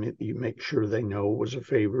for them. You make sure they know it was a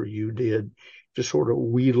favor you did, to sort of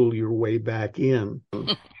wheedle your way back in.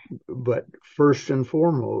 But first and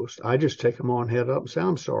foremost, I just take them on head up and say,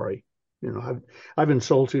 I'm sorry. I've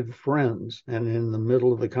insulted friends, and in the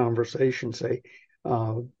middle of the conversation say,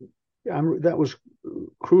 that was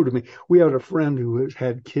cruel to me. We had a friend who has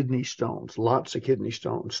had kidney stones, lots of kidney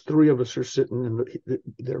stones. Three of us are sitting in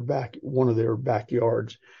one of their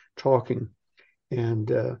backyards talking,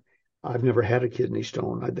 and I've never had a kidney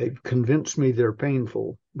stone. They've convinced me they're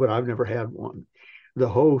painful, but I've never had one. The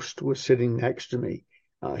host was sitting next to me.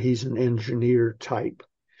 He's an engineer type.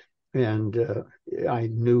 And I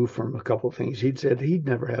knew from a couple of things. He'd said he'd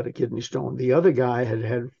never had a kidney stone. The other guy had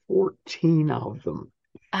had 14 of them.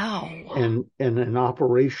 Oh. And an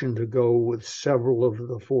operation to go with several of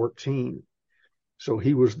the 14. So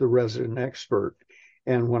he was the resident expert.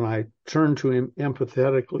 And when I turned to him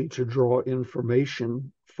empathetically to draw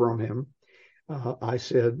information from him, I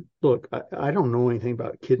said, look, I don't know anything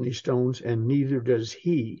about kidney stones, and neither does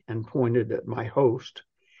he, and pointed at my host,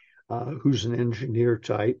 who's an engineer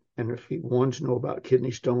type. And if he wanted to know about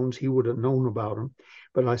kidney stones, he would have known about them.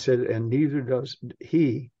 But I said, and neither does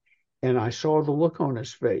he. And I saw the look on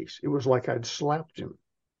his face. It was like I'd slapped him.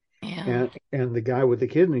 Yeah. And the guy with the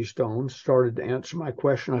kidney stones started to answer my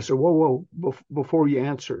question. I said, whoa, before you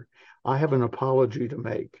answer, I have an apology to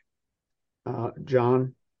make.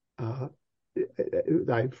 John,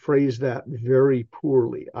 I phrased that very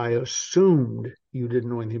poorly. I assumed you didn't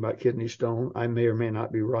know anything about kidney stone. I may or may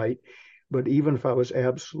not be right. But even if I was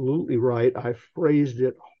absolutely right, I phrased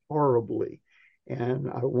it horribly. And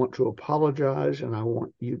I want to apologize, and I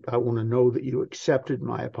want to know that you accepted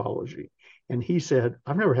my apology. And he said,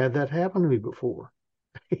 I've never had that happen to me before.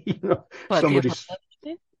 What,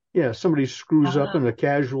 somebody screws up in a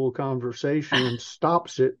casual conversation and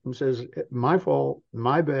stops it and says, my fault,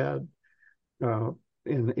 my bad.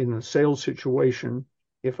 In a sales situation,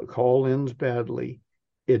 if a call ends badly,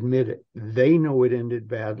 admit it. They know it ended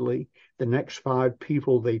badly. The next 5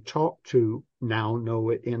 people they talk to now know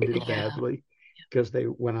it ended badly, because they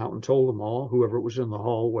went out and told them all, whoever was in the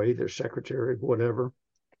hallway, their secretary, whatever,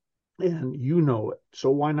 and you know it.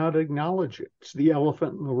 So why not acknowledge it? It's the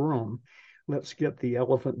elephant in the room. Let's get the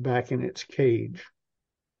elephant back in its cage.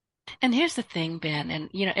 And here's the thing, Ben,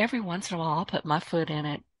 and every once in a while I'll put my foot in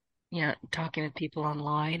it, talking with people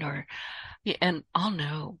online, and I'll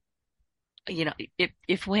know,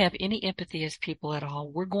 if we have any empathy as people at all,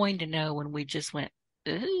 we're going to know when we just went,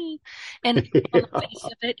 ooh. And on the face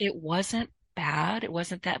of it, it wasn't bad. It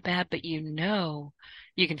wasn't that bad, but you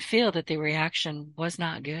can feel that the reaction was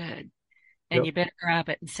not good. And you better grab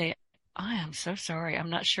it and say, I am so sorry. I'm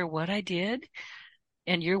not sure what I did.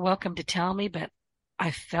 And you're welcome to tell me, but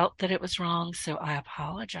I felt that it was wrong, so I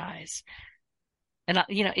apologize. And,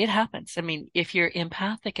 it happens. I mean, if you're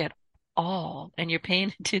empathic at all and you're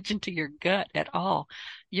paying attention to your gut at all,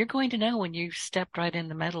 you're going to know when you stepped right in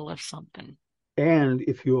the middle of something. And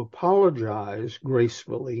if you apologize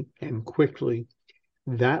gracefully and quickly,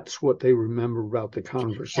 that's what they remember about the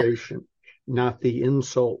conversation, not the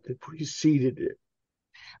insult that preceded it.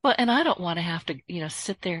 Well, and I don't want to have to,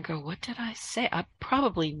 sit there and go, what did I say? I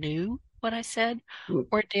probably knew what I said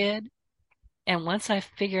or did. And once I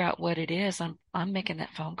figure out what it is, I'm making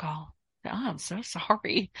that phone call. Oh, I'm so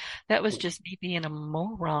sorry. That was just me being a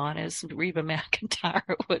moron, as Reba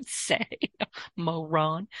McEntire would say,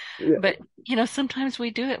 moron. Yeah. But, sometimes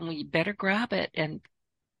we do it, and we better grab it and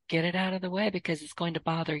get it out of the way, because it's going to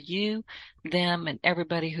bother you, them, and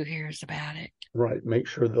everybody who hears about it. Right. Make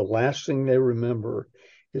sure the last thing they remember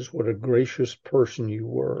is what a gracious person you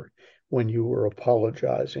were when you were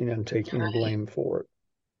apologizing and taking blame for it.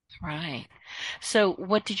 Right. So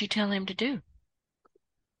what did you tell him to do?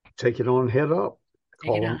 Take it on head up.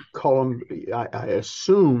 Call him. I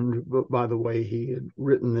assumed, but by the way he had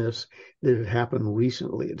written this, that it happened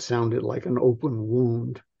recently. It sounded like an open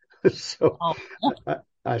wound. So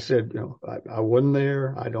I said, I wasn't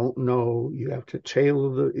there. I don't know. You have to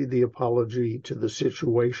tailor the apology to the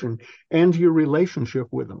situation and your relationship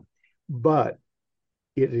with them. But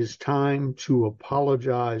it is time to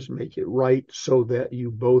apologize, make it right, so that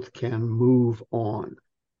you both can move on,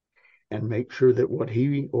 and make sure that what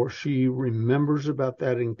he or she remembers about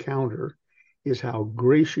that encounter is how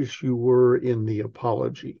gracious you were in the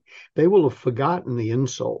apology. They will have forgotten the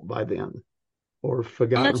insult by then. or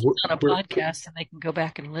forgotten Unless it's on a where. podcast and they can go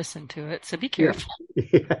back and listen to it. So be Yeah, careful.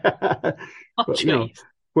 yeah. I'll But show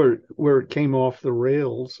you. where it came off the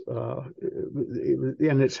rails,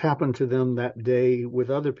 and it's happened to them that day with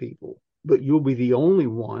other people. But you'll be the only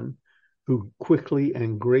one who quickly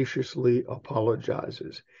and graciously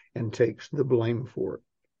apologizes and takes the blame for it.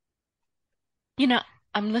 You know,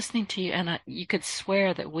 I'm listening to you, and you could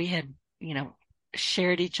swear that we had,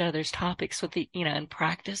 shared each other's topics with and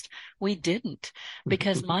practiced. We didn't,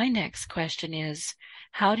 because my next question is,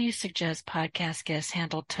 how do you suggest podcast guests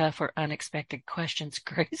handle tough or unexpected questions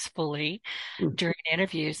gracefully during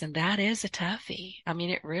interviews? And that is a toughie. I mean,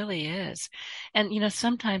 it really is. And,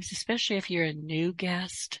 sometimes, especially if you're a new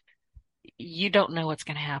guest, you don't know what's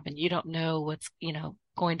going to happen. You don't know what's,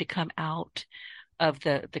 going to come out of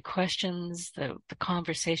the questions, the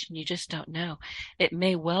conversation. You just don't know. It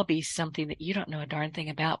may well be something that you don't know a darn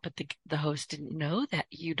thing about, but the host didn't know that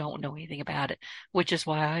you don't know anything about it, which is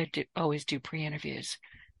why I always do pre-interviews.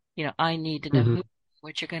 I need to know Mhm.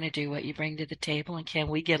 what you're going to do, what you bring to the table, and can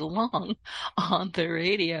we get along on the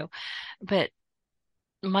radio? But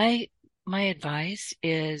my my advice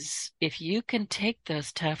is, if you can take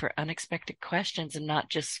those tough or unexpected questions and not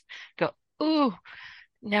just go, "Ooh,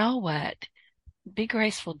 now what?" Be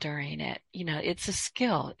graceful during it. It's a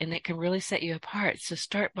skill and it can really set you apart. So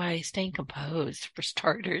start by staying composed for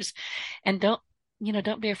starters, and don't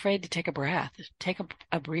be afraid to take a breath. Take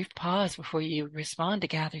a brief pause before you respond to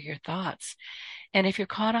gather your thoughts. And if you're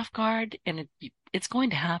caught off guard, and it's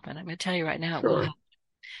going to happen, I'm going to tell you right now, it will Sure. happen.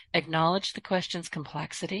 Acknowledge the question's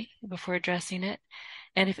complexity before addressing it.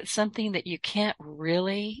 And if it's something that you can't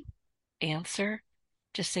really answer,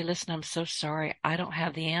 just say, "Listen, I'm so sorry. I don't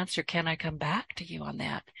have the answer. Can I come back to you on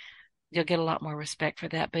that?" You'll get a lot more respect for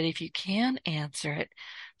that. But if you can answer it,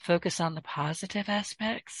 focus on the positive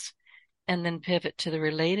aspects and then pivot to the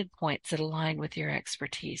related points that align with your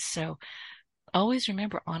expertise. So always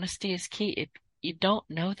remember, honesty is key. If you don't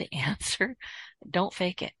know the answer, don't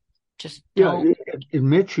fake it. Just Yeah, don't.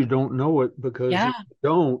 admit you don't know it, because Yeah, if you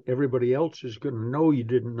don't, everybody else is going to know you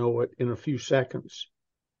didn't know it in a few seconds.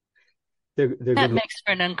 They're that going to. makes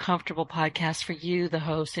for an uncomfortable podcast for you, the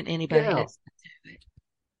host, and anybody Yeah. listening to it.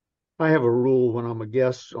 I have a rule when I'm a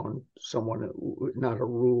guest on someone, not a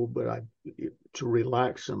rule, but to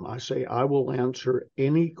relax them, I say, I will answer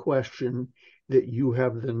any question that you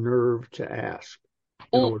have the nerve to ask.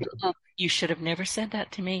 In other Oh, words, you should have never said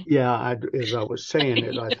that to me. yeah, as I was saying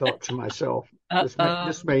it, I thought to myself, Uh-oh.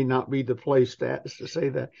 this may not be the place to say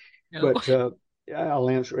that, No. but I'll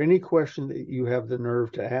answer any question that you have the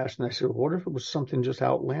nerve to ask. And I said, what if it was something just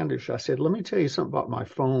outlandish? I said, let me tell you something about my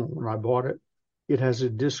phone. When I bought it, it has a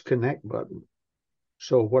disconnect button.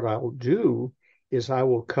 So what I'll do is I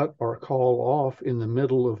will cut our call off in the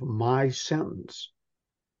middle of my sentence.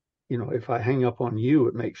 If I hang up on you,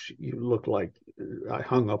 it makes you look like I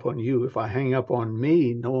hung up on you. If I hang up on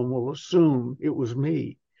me, no one will assume it was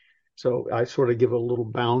me. So I sort of give a little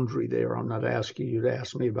boundary there. I'm not asking you to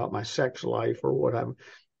ask me about my sex life or whatever.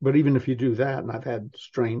 But even if you do that, and I've had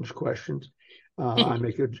strange questions, I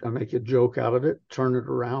make a joke out of it, turn it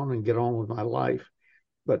around, and get on with my life.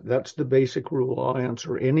 But that's the basic rule. I'll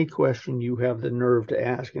answer any question you have the nerve to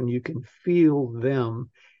ask, and you can feel them,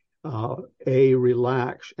 A,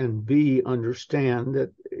 relax, and B, understand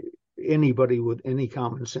that anybody with any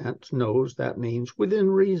common sense knows that means within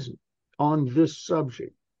reason on this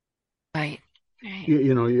subject. Right. Right.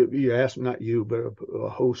 You ask, not you, but a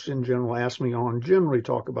host in general ask me on, generally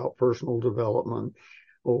talk about personal development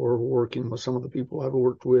or working with some of the people I've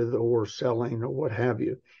worked with or selling or what have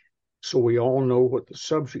you. So we all know what the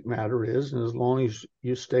subject matter is. And as long as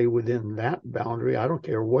you stay within that boundary, I don't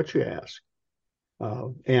care what you ask.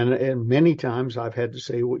 And many times I've had to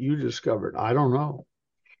say what you discovered. I don't know.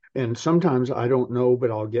 And sometimes I don't know,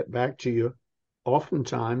 but I'll get back to you.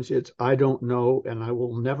 Oftentimes it's I don't know and I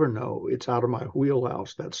will never know. It's out of my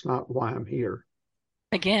wheelhouse. That's not why I'm here.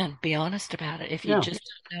 Again, be honest about it. If you Yeah. just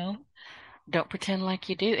don't know, don't pretend like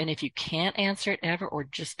you do. And if you can't answer it ever or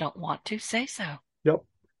just don't want to, say so. Yep.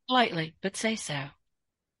 Politely, but say so.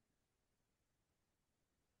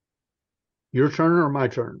 Your turn or my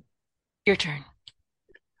turn? Your turn.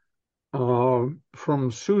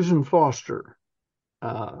 From Susan Foster,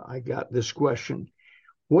 I got this question.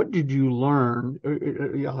 What did you learn?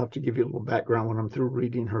 I'll have to give you a little background when I'm through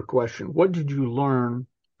reading her question. What did you learn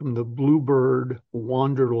from the Bluebird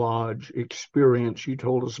Wander Lodge experience you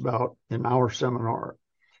told us about in our seminar,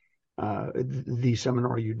 the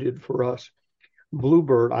seminar you did for us?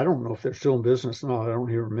 Bluebird, I don't know if they're still in business now. I don't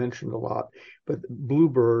hear them mentioned a lot, but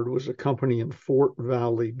Bluebird was a company in Fort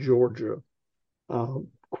Valley, Georgia,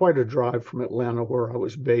 quite a drive from Atlanta, where I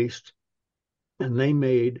was based. and they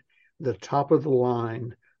made the top of the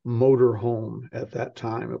line motor home at that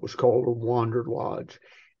time. It was called a Wander Lodge.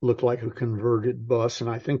 It looked like a converted bus, and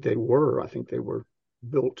I think they were. I think they were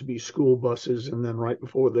built to be school buses, and then right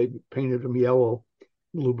before they painted them yellow,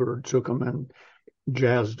 Bluebird took them and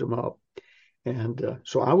jazzed them up. And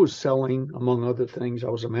so I was selling, among other things, I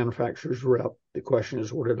was a manufacturer's rep. The question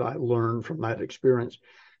is, what did I learn from that experience?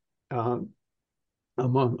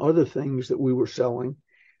 Among other things that we were selling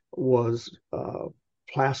was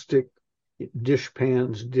plastic dish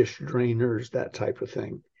pans, dish drainers, that type of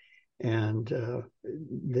thing. And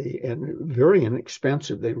very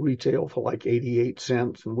inexpensive. They retail for like 88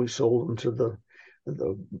 cents, and we sold them to the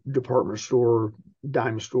department store,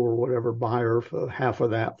 dime store, whatever buyer for half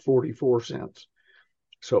of that, 44 cents.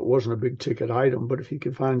 So it wasn't a big ticket item, but if you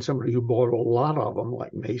could find somebody who bought a lot of them,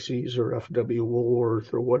 like Macy's or FW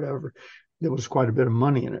Woolworth or whatever, there was quite a bit of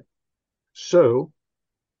money in it. So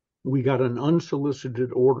we got an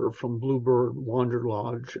unsolicited order from Bluebird Wander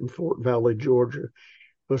Lodge in Fort Valley, Georgia,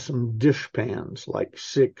 for some dish pans, like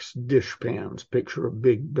 6 dish pans, picture a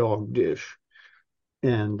big dog dish.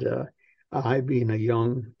 And I, being a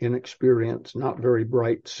young, inexperienced, not very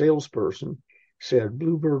bright salesperson, said,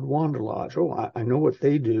 Bluebird Wander Lodge, oh, I know what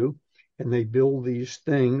they do. And they build these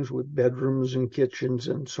things with bedrooms and kitchens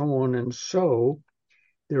and so on. And so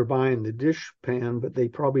they're buying the dish pan, but they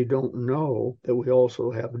probably don't know that we also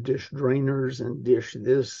have dish drainers and dish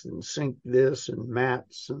this and sink this and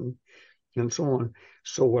mats and so on.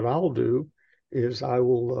 So what I'll do is I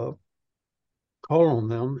will call on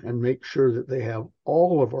them and make sure that they have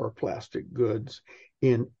all of our plastic goods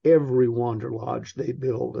in every Wander Lodge they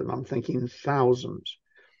build. And I'm thinking thousands.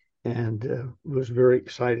 And was very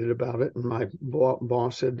excited about it. And my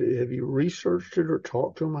boss said, have you researched it or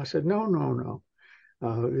talked to them? I said, no.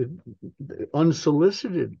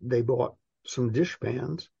 Unsolicited, they bought some dish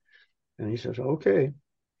pans. And he says, okay.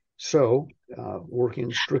 So,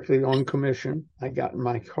 working strictly on commission, I got in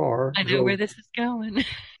my car. I know where this is going.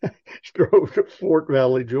 Drove to Fort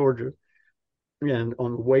Valley, Georgia. And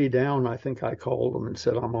on the way down, I think I called them and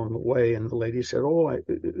said, I'm on the way. And the lady said, oh,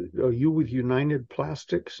 are you with United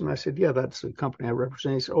Plastics? And I said, yeah, that's the company I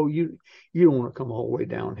represent. He said, oh, you don't want to come all the way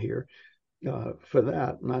down here for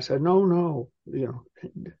that. And I said, no,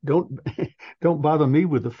 don't bother me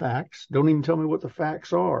with the facts. Don't even tell me what the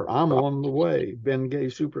facts are. I'm on the way. Ben Gay,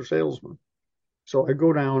 super salesman. So I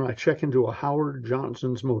go down, I check into a Howard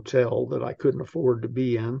Johnson's motel that I couldn't afford to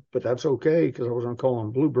be in, but that's okay because I was on call on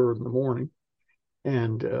Bluebird in the morning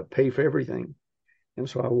and pay for everything. And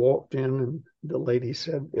so I walked in and the lady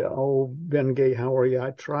said, oh, Ben Gay, how are you?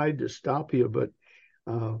 I tried to stop you, but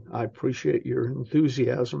I appreciate your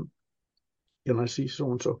enthusiasm. And I see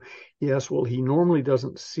so-and-so. Yes, well, he normally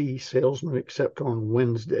doesn't see salesmen except on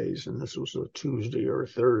Wednesdays. And this was a Tuesday or a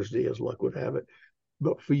Thursday, as luck would have it.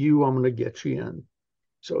 But for you, I'm going to get you in.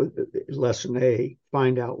 So lesson A,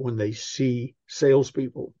 find out when they see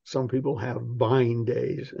salespeople. Some people have buying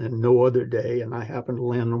days and no other day. And I happened to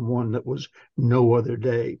land on one that was no other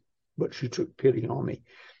day. But she took pity on me.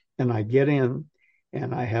 And I get in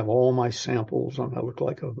and I have all my samples. I look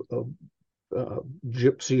like a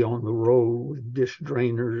gypsy on the road with dish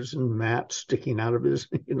drainers and mats sticking out of his,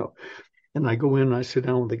 And I go in and I sit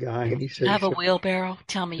down with the guy and he says, have a wheelbarrow?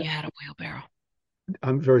 Tell me you had a wheelbarrow.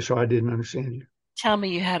 I'm very sorry, I didn't understand you. Tell me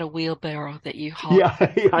you had a wheelbarrow that you hauled. Yeah,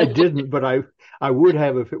 I didn't, but I would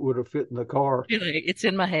have if it would have fit in the car. It's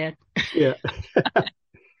in my head. Yeah.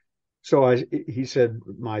 So he said,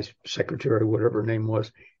 my secretary, whatever her name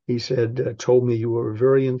was, he said, told me you were a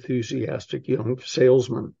very enthusiastic young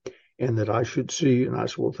salesman and that I should see. And I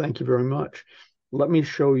said, well, thank you very much. Let me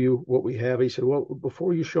show you what we have. He said, well,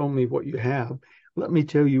 before you show me what you have, let me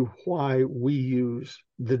tell you why we use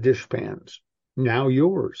the dish pans. Now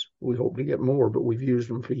yours. We hope to get more, but we've used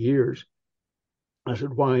them for years. I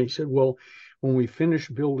said, why? He said, well, when we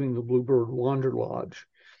finished building the Bluebird Wander Lodge,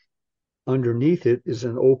 underneath it is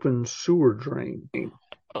an open sewer drain.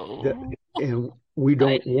 And we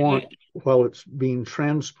don't want, while it's being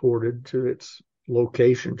transported to its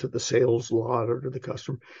location, to the sales lot or to the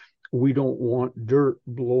customer, we don't want dirt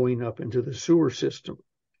blowing up into the sewer system.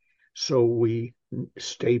 So we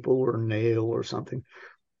staple or nail or something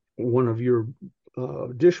one of your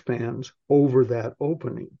dish pans over that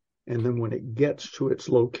opening. And then when it gets to its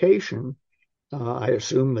location, I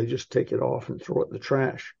assume they just take it off and throw it in the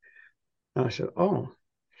trash. And I said, oh,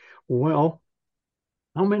 well,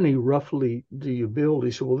 how many roughly do you build?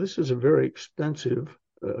 He said, well, this is a very expensive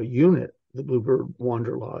unit, the Bluebird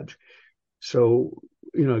Wander Lodge. So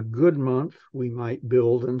in a good month, we might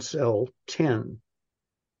build and sell 10.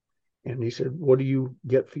 And he said, what do you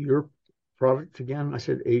get for your product again? I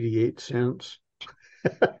said, 88 cents.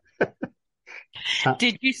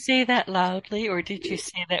 Did you say that loudly, or did you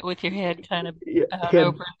say that with your head kind of Yeah,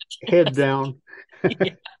 over the head desk? down.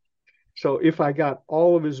 Yeah. So if I got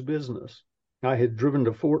all of his business, I had driven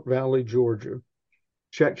to Fort Valley, Georgia,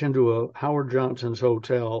 checked into a Howard Johnson's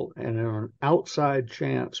hotel, and on an outside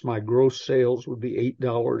chance, my gross sales would be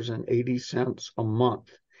 $8.80 a month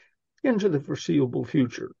into the foreseeable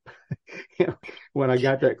future. When I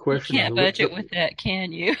got that You question, I can't looked budget up. with that,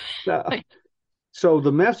 can you? So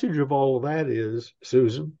the message of all of that is,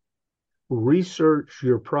 Susan, research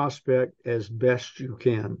your prospect as best you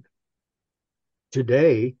can.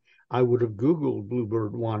 Today, I would have Googled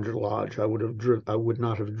Bluebird Wander Lodge. I would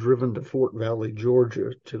not have driven to Fort Valley,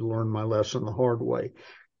 Georgia to learn my lesson the hard way.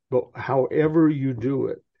 But however you do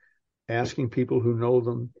it, asking people who know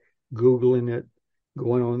them, Googling it,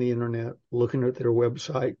 going on the internet, looking at their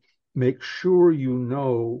website, make sure you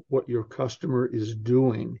know what your customer is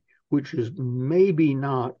doing, which is maybe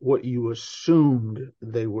not what you assumed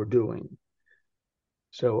they were doing.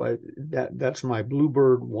 So that's my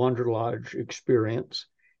Bluebird Wander Lodge experience.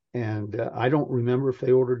 And I don't remember if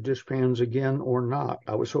they ordered dishpans again or not.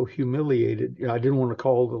 I was so humiliated. I didn't want to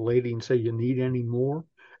call the lady and say, "You need any more?"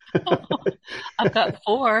 I've got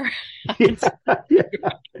four. I can Yeah,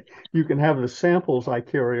 yeah. You can have the samples I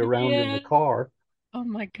carry around in Yeah. the car. Oh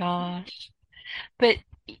my gosh. But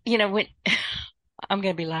when I'm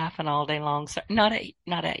going to be laughing all day long. So not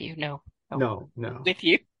at you. No, no, No, no. with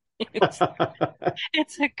you. It's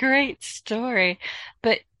it's a great story.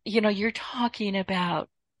 But you're talking about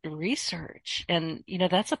research, and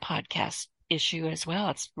that's a podcast issue as well.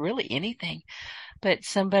 It's really anything. But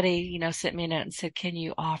somebody, sent me a note and said, "Can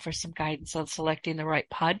you offer some guidance on selecting the right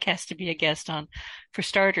podcast to be a guest on?" For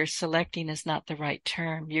starters, selecting is not the right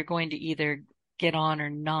term. You're going to either get on or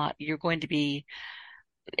not. You're going to be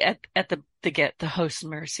at the host's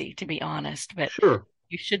mercy, to be honest. But Sure.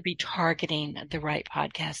 you should be targeting the right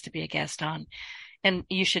podcast to be a guest on, and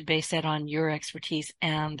you should base that on your expertise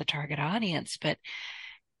and the target audience. But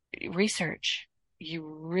research, you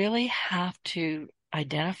really have to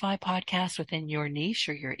identify podcasts within your niche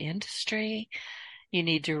or your industry. You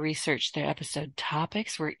need to research their episode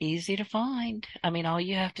topics. We're easy to find. I mean, all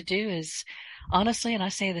you have to do is, honestly, and I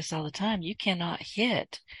say this all the time, you can't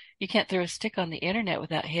throw a stick on the internet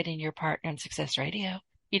without hitting your partner in Success Radio.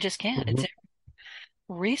 You just can't. Mhm. It's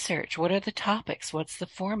research. What are the topics? What's the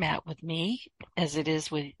format with me, as it is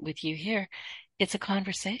with you here? It's a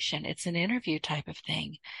conversation. It's an interview type of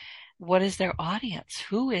thing. What is their audience?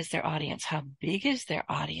 Who is their audience? How big is their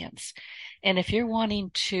audience? And if you're wanting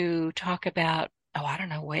to talk about, oh, I don't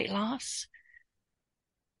know, weight loss,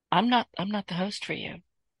 I'm not the host for you.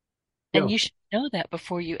 And Yeah. you should know that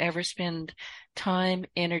before you ever spend time,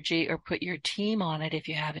 energy, or put your team on it if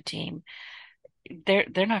you have a team. They're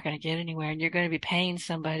not going to get anywhere, and you're going to be paying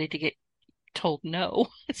somebody to get told no.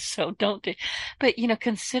 So don't do, but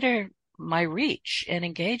consider my reach and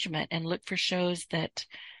engagement and look for shows that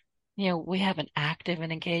we have an active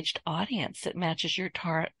and engaged audience that matches your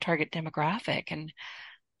target demographic, and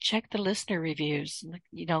check the listener reviews.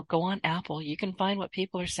 Go on Apple. You can find what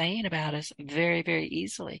people are saying about us very, very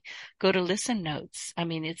easily. Go to Listen Notes. I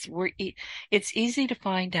mean, it's easy to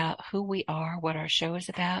find out who we are, what our show is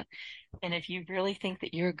about. And if you really think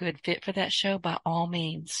that you're a good fit for that show, by all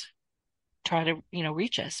means, try to,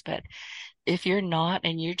 reach us. But if you're not,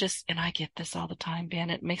 and and I get this all the time, Ben,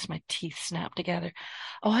 it makes my teeth snap together.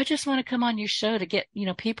 Oh, I just want to come on your show to get,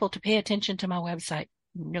 people to pay attention to my website.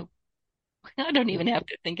 No, I don't even have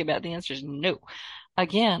to think about the answers. No,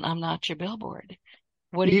 again, I'm not your billboard.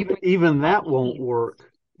 What do you bring Even to that the won't table?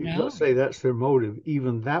 work. Let's No, say that's their motive.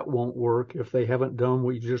 Even that won't work if they haven't done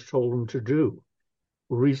what you just told them to do.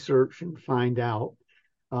 Research and find out.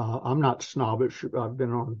 I'm not snobbish. I've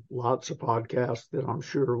been on lots of podcasts that I'm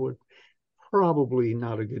sure would probably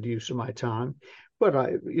not a good use of my time.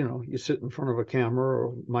 But you sit in front of a camera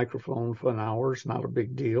or microphone for an hour. It's not a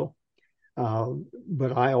big deal.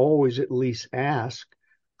 But I always at least ask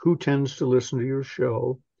who tends to listen to your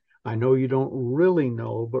show. I know you don't really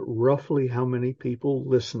know, but roughly how many people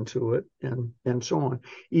listen to it and so on.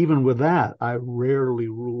 Even with that, I rarely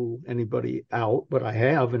rule anybody out, but I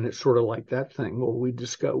have, and it's sort of like that thing. Well, we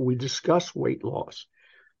discuss weight loss.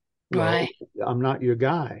 Well, right? I'm not your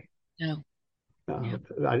guy. No, Uh,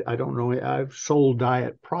 yeah, I don't know. I've sold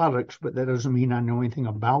diet products, but that doesn't mean I know anything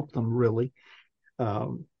about them really.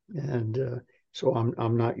 And so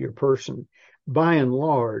I'm not your person. By and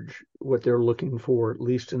large, what they're looking for, at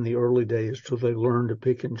least in the early days, till they learn to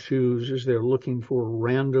pick and choose, is they're looking for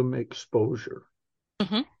random exposure.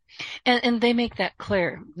 hmm and they make that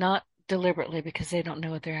clear, not deliberately, because they don't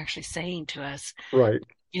know what they're actually saying to us. Right.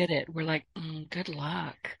 Get it? We're like, Good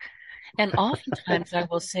luck. And oftentimes I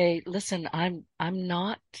will say, listen, I'm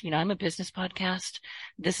not, I'm a business podcast.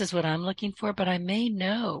 This is what I'm looking for, but I may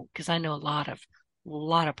know, because I know a lot of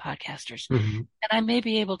podcasters, Mm-hmm. and I may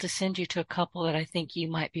be able to send you to a couple that I think you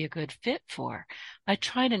might be a good fit for. I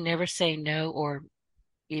try to never say no or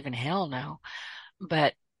even hell no,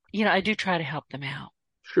 but I do try to help them out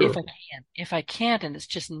if Sure. I can. If I can't, and it's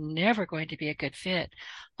just never going to be a good fit,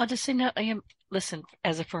 I'll just say no. Listen,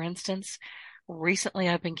 for instance, recently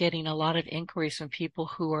I've been getting a lot of inquiries from people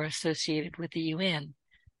who are associated with the UN.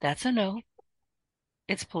 That's a no.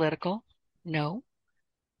 It's political. No.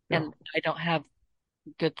 Yeah. And I don't have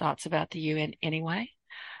good thoughts about the UN anyway.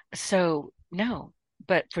 So no.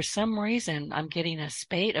 But for some reason, I'm getting a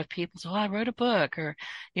spate of people. So I wrote a book, or,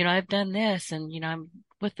 I've done this, and, I'm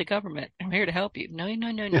with the government. I'm here to help you. No, no,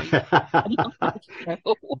 no, no.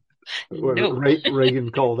 No, What no.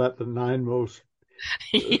 Reagan called that the nine most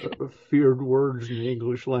Yeah, feared words in the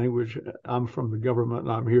English language. I'm from the government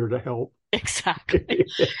and I'm here to help. exactly.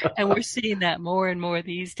 And we're seeing that more and more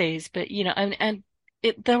these days. But,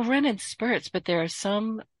 they'll run in spurts, but there are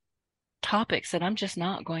some topics that I'm just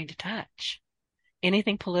not going to touch.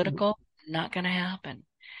 Anything political, not going to happen.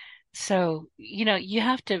 So, you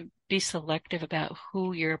have to be selective about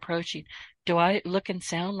who you're approaching. Do I look and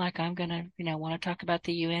sound like I'm going to, want to talk about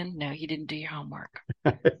the UN? No, you didn't do your homework.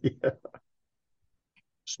 Yeah.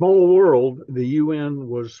 Small world, the UN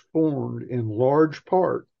was formed in large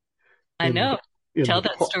part I in know. in Tell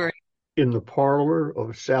the that story. in the parlor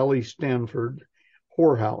of Sally Stanford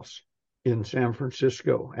whorehouse in San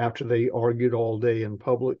Francisco. After they argued all day in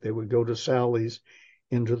public, they would go to Sally's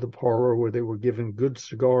into the parlor where they were given good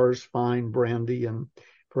cigars, fine brandy, and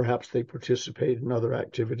perhaps they participated in other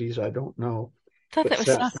activities. I don't know. I thought But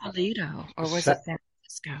that was Sausalito, or was it San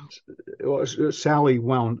Francisco? Sally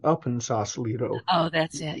wound up in Sausalito Oh,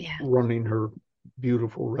 that's it. Yeah. running her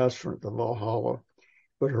beautiful restaurant, the Valhalla.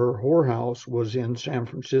 But her whorehouse was in San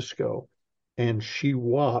Francisco, and she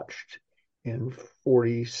watched in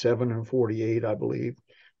 47 and 48, I believe,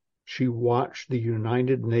 she watched the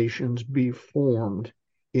United Nations be formed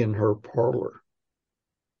in her parlor.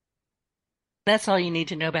 That's all you need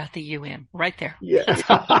to know about the UN, right there. Yeah.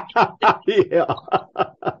 Yeah.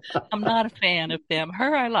 I'm not a fan of them.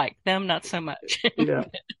 Her, I like them, not so much. Yeah.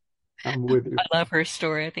 I'm with you. I love her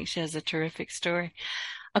story. I think she has a terrific story.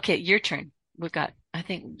 Okay, your turn. I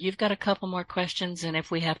think you've got a couple more questions, and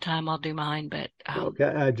if we have time, I'll do mine. But Okay,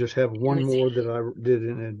 I just have one more that I did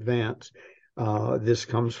in advance. This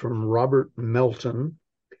comes from Robert Melton,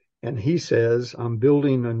 and he says, I'm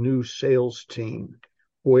building a new sales team.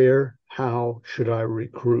 Where, how should I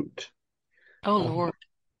recruit? oh Lord,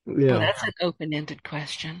 Yeah, that's an open-ended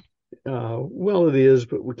question. well, it is,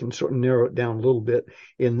 but we can sort of narrow it down a little bit.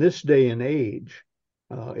 In this day and age,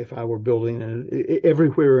 if I were building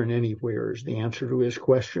everywhere and anywhere is the answer to his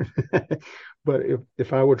question. But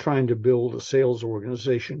if I were trying to build a sales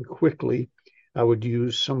organization quickly, I would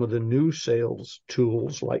use some of the new sales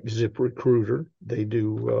tools like ZipRecruiter. They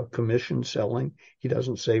do commission selling. He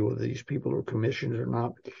doesn't say whether these people are commissioned or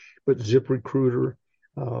not, but ZipRecruiter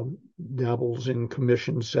dabbles in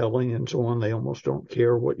commission selling and so on. They almost don't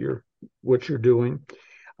care what you're doing.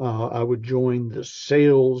 I would join the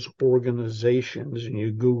sales organizations, and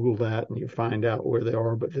you Google that and you find out where they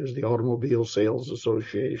are. But there's the Automobile Sales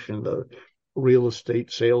Association, the Real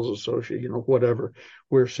Estate Sales Association, whatever,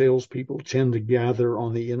 where salespeople tend to gather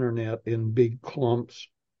on the internet in big clumps.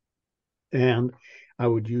 And I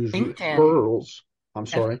would use LinkedIn. referrals. I'm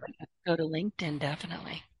sorry. Definitely. Go to LinkedIn,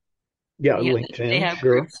 definitely. Yeah, LinkedIn. They LinkedIn, have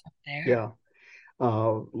sure. groups up there. Yeah.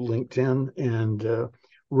 LinkedIn and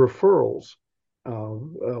referrals. I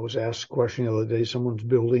was asked a question the other day. Someone's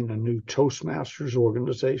building a new Toastmasters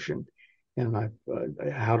organization, and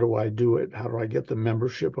how do I do it? How do I get the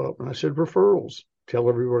membership up? And I said referrals. Tell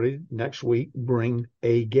everybody next week, bring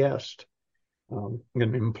a guest, and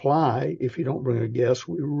imply if you don't bring a guest,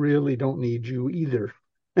 we really don't need you either.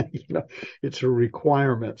 It's a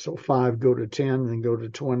requirement. So 5 go to 10, then go to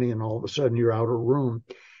 20, and all of a sudden you're out of room.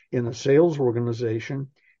 In a sales organization,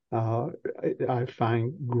 I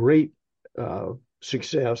find great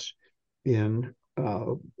success in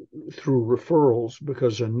through referrals,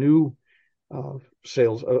 because a new a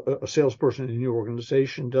salesperson in your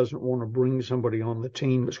organization doesn't want to bring somebody on the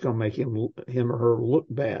team that's going to make him or her look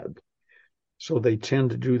bad. So they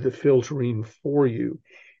tend to do the filtering for you.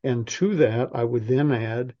 And to that, I would then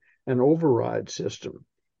add an override system.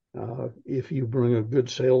 If you bring a good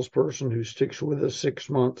salesperson who sticks with us 6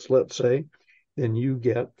 months, let's say, then you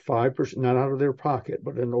get 5%, not out of their pocket,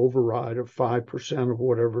 but an override of 5% of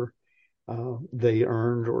whatever they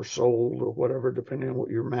earned or sold or whatever, depending on what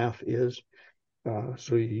your math is.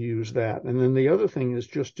 So you use that. And then the other thing is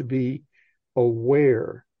just to be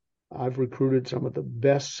aware. I've recruited some of the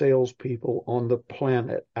best salespeople on the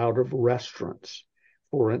planet out of restaurants,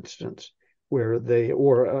 for instance, where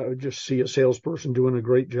or just see a salesperson doing a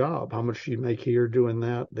great job. How much do you make here doing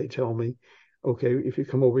that? They tell me, okay, if you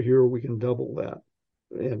come over here, we can double that.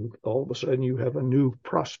 And all of a sudden you have a new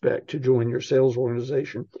prospect to join your sales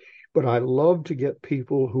organization. But I love to get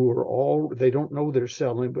people who they don't know they're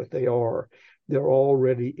selling, but they're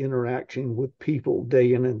already interacting with people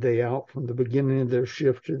day in and day out from the beginning of their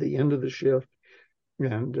shift to the end of the shift.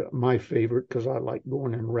 And my favorite, because I like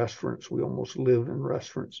going in restaurants, we almost live in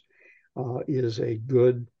restaurants, is a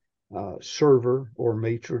good server or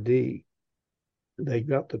maitre d'. They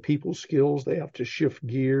got the people skills. They have to shift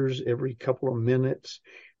gears every couple of minutes.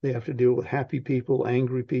 They have to deal with happy people,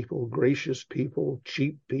 angry people, gracious people,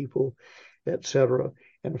 cheap people, etc.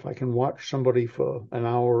 And if I can watch somebody for an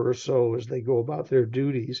hour or so as they go about their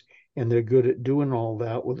duties, and they're good at doing all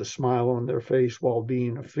that with a smile on their face while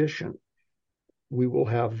being efficient, we will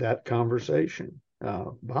have that conversation.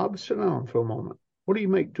 Bob, sit down for a moment. What do you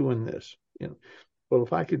make doing this? Well,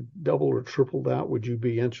 if I could double or triple that, would you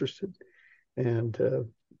be interested? And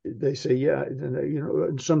they say, yeah.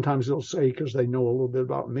 And sometimes they'll say, because they know a little bit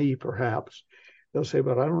about me, perhaps, they'll say,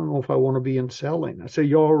 but I don't know if I want to be in selling. I say,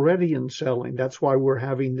 you're already in selling. That's why we're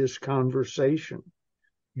having this conversation.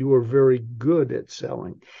 You are very good at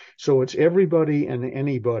selling. So it's everybody and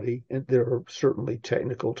anybody. And there are certainly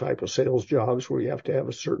technical type of sales jobs where you have to have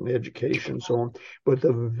a certain education and so on. But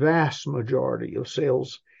the vast majority of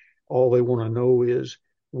sales, all they want to know is,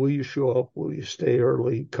 will you show up? Will you stay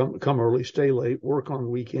early? Come early, stay late, work on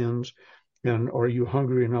weekends? And are you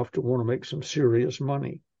hungry enough to want to make some serious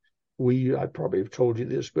money? I probably have told you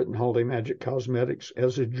this, but in Holiday Magic Cosmetics,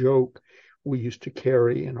 as a joke, we used to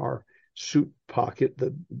carry in our suit pocket,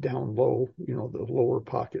 the down low, the lower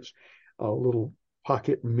pockets, little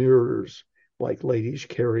pocket mirrors like ladies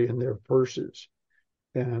carry in their purses.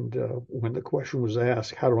 And when the question was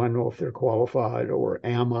asked, how do I know if they're qualified, or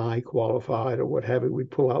am I qualified, or what have you,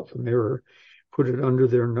 we'd pull out the mirror, put it under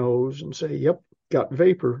their nose and say, yep, got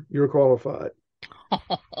vapor, you're qualified.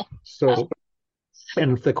 So,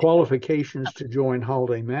 and if the qualifications to join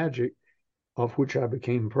Holiday Magic, of which I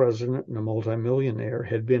became president and a multimillionaire,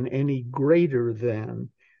 had been any greater than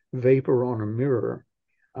vapor on a mirror,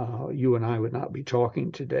 you and I would not be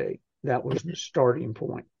talking today. That was the starting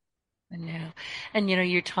point. Yeah. And,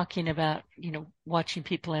 you're talking about, watching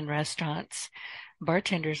people in restaurants.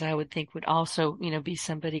 Bartenders, I would think, would also, be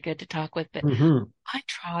somebody good to talk with. But I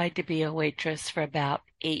tried to be a waitress for about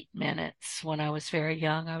 8 minutes when I was very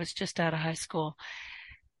young. I was just out of high school.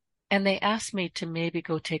 And they asked me to maybe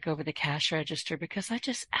go take over the cash register because I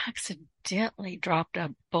just accidentally dropped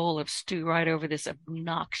a bowl of stew right over this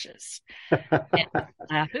obnoxious.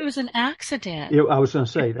 It was an accident. I was going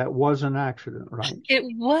to say that was an accident, right? It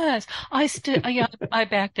was. I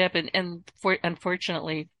backed up, and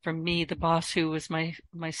unfortunately for me, the boss, who was my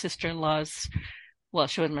sister-in-law's, well,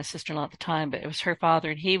 she wasn't my sister-in-law at the time, but it was her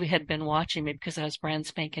father, and he had been watching me because I was brand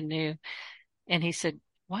spanking new, and he said,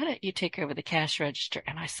 why don't you take over the cash register?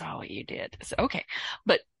 And I saw what you did. I said, okay.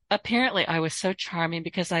 But apparently I was so charming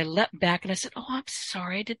because I leapt back and I said, oh, I'm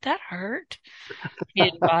sorry. Did that hurt? He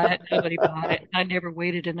didn't buy it. Nobody bought it. I never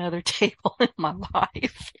waited another table in my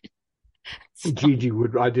life. So. Gigi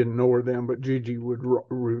I didn't know her then, but Gigi would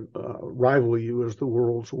rival you as the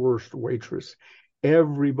world's worst waitress.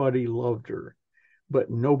 Everybody loved her, but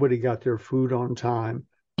nobody got their food on time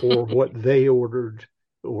or what they ordered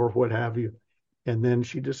or what have you. And then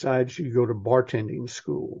she decided she'd go to bartending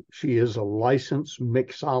school. She is a licensed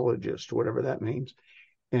mixologist, whatever that means.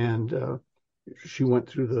 And she went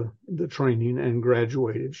through the training and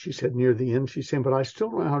graduated. She said near the end, she said, but I still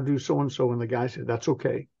don't know how to do so-and-so. And the guy said, that's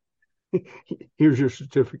okay. Here's your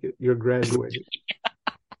certificate. You're graduated.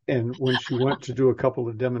 And when she went to do a couple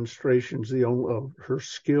of demonstrations of her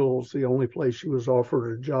skills, the only place she was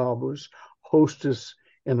offered a job was hostess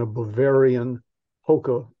in a Bavarian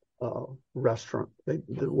polka restaurant. The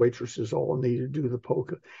waitresses all needed to do the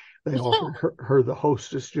polka. They offered her the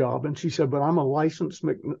hostess job, and she said, but I'm a licensed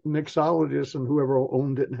mixologist, and whoever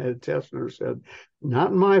owned it and had tested her said,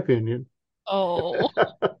 not in my opinion. Oh.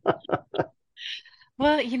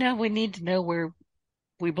 Well, we need to know where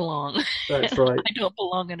we belong. That's right. I don't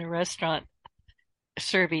belong in a restaurant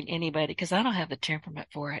serving anybody because I don't have the temperament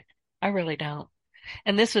for it. I really don't.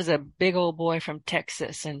 And this was a big old boy from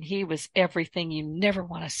Texas, and he was everything you never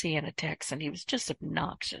want to see in a Texan. He was just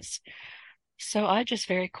obnoxious. So I just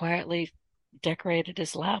very quietly decorated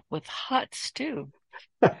his lap with hot stew.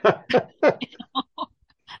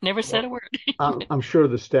 Never said Well, a word. I'm sure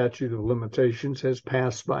the statute of limitations has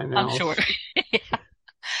passed by I'm now. sure. Yeah.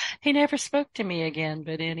 He never spoke to me again.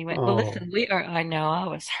 But anyway, well, Oh, listen, I know I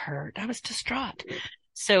was hurt. I was distraught.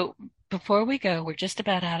 So before we go, we're just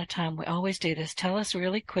about out of time. We always do this. Tell us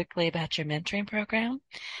really quickly about your mentoring program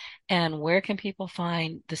and where can people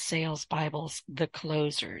find the sales Bibles, the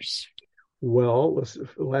closers? well,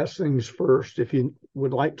 last things first. If you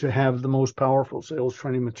would like to have the most powerful sales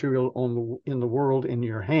training material in the world in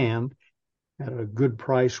your hand at a good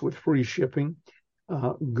price with free shipping,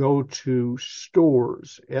 go to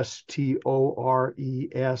stores,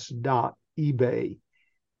 stores.ebay.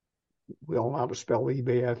 We all know how to spell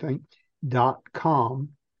eBay, I think,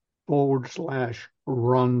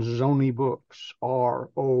 .com/Ronzoni Books,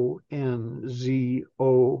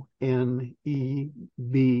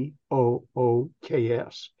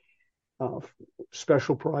 RONZONEBOOKS.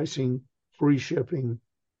 Special pricing, free shipping,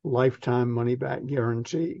 lifetime money back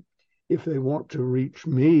guarantee. If they want to reach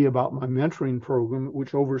me about my mentoring program,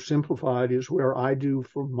 which oversimplified is where I do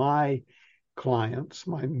for my clients,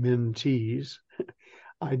 my mentees,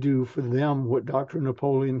 I do for them what Dr.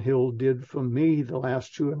 Napoleon Hill did for me the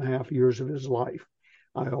last 2.5 years of his life.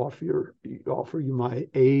 I offer you my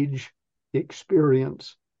age,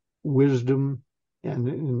 experience, wisdom, and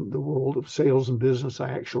in the world of sales and business,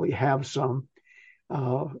 I actually have some.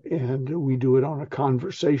 And we do it on a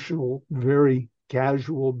conversational, very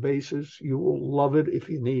casual basis. You will love it if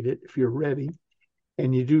you need it, if you're ready.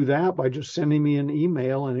 And you do that by just sending me an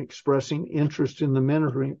email and expressing interest in the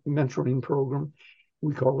mentoring program.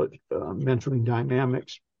 We call it Mentoring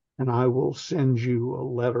Dynamics. And I will send you a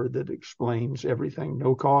letter that explains everything.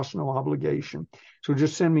 No cost, no obligation. So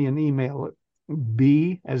just send me an email at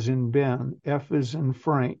B as in Ben, F as in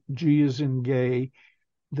Frank, G as in Gay,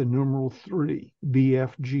 the numeral 3,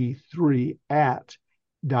 BFG3 at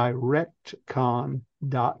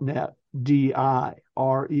directcon.net,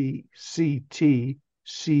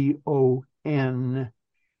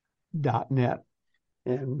 directcon.net,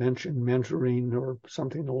 and mention mentoring or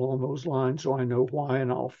something along those lines so I know why,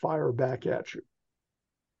 and I'll fire back at you.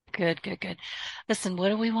 Good, good, good. Listen, what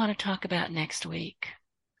do we want to talk about next week?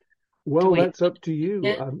 Well, that's up to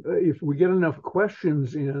Yeah. you. If we get enough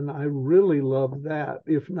questions in, I really love that.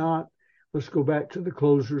 If not, let's go back to the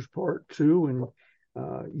closers part 2, and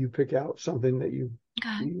you pick out something that you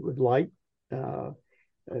would like. One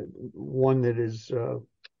that is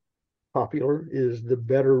popular is the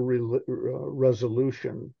better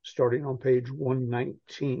resolution, starting on page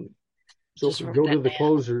 119. So Just if we wrote go that to the down.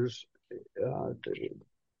 closers,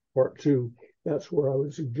 part 2, that's where I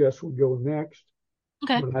would suggest we go next.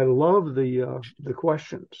 Okay. But I love the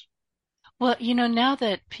questions. Well, now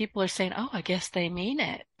that people are saying, oh, I guess they mean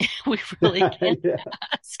it, we really can Yeah.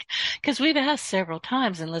 ask. Because we've asked several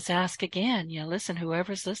times, and let's ask again. Listen,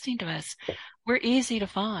 whoever's listening to us, we're easy to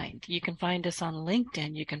find. You can find us on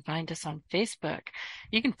LinkedIn. You can find us on Facebook.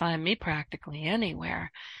 You can find me practically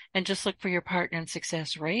anywhere. And just look for your Partner in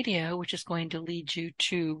Success Radio, which is going to lead you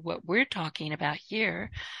to what we're talking about here,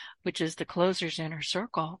 which is the Closers Inner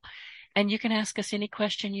Circle. And you can ask us any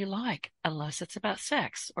question you like, unless it's about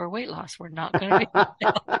sex or weight loss. We're not going to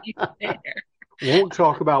be there. Won't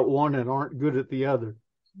talk about one and aren't good at the other.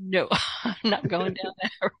 No, I'm not going down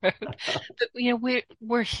that road. But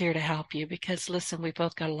we're here to help you because listen, we've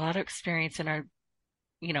both got a lot of experience in our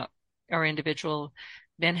individual.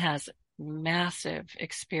 Ben has massive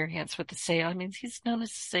experience with the sale. I mean, he's known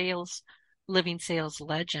as living sales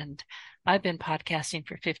legend. I've been podcasting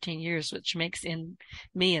for 15 years, which makes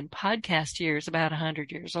me in podcast years about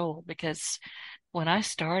 100 years old, because when I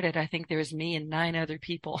started, I think there was me and 9 other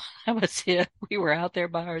people. That was it. We were out there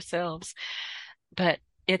by ourselves. But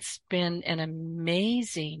it's been an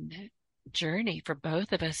amazing journey for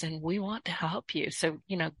both of us, and we want to help you. So,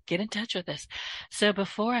 get in touch with us. So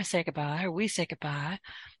before I say goodbye, or we say goodbye,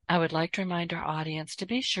 I would like to remind our audience to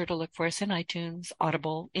be sure to look for us in iTunes,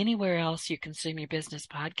 Audible, anywhere else you consume your business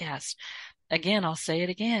podcast. Again, I'll say it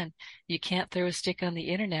again. You can't throw a stick on the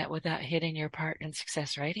internet without hitting your Partner in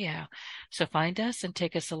Success Radio. So find us and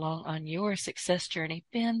take us along on your success journey.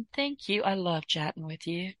 Ben, thank you. I love chatting with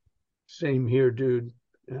you. Same here, dude.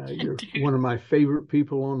 You're one of my favorite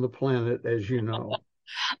people on the planet, as you know.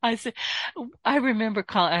 I remember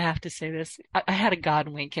calling, I have to say this. I had a God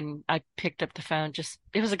wink and I picked up the phone.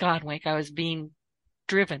 It was a God wink. I was being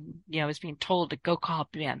driven, I was being told to go call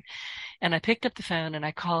Ben. And I picked up the phone and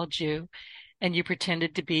I called you and you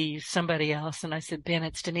pretended to be somebody else. And I said, Ben,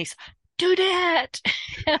 it's Denise. Do that.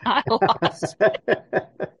 And I lost it.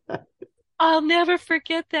 I'll never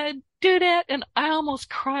forget that. Do that. And I almost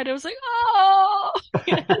cried. I was like, oh.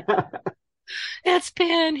 And that's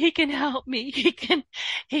Ben. He can help me. He can,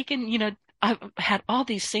 I've had all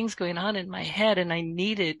these things going on in my head and I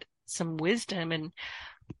needed some wisdom. And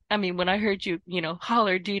I mean, when I heard you,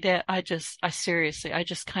 holler, do that, I just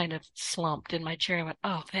kind of slumped in my chair and went,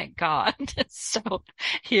 oh, thank God. So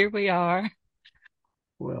here we are.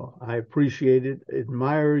 Well, I appreciate it,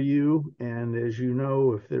 admire you. And as you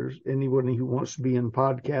know, if there's anyone who wants to be in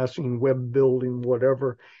podcasting, web building,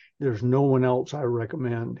 whatever, there's no one else I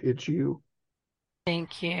recommend. It's you.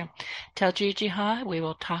 Thank you. Tell Gigi hi. We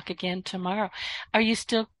will talk again tomorrow. Are you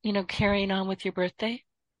still, carrying on with your birthday?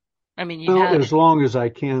 I mean, you Well, had as it. long as I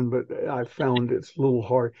can, but I found it's a little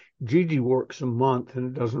hard. Gigi works a month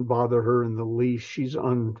and it doesn't bother her in the least. She's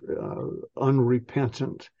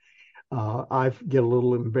unrepentant. I get a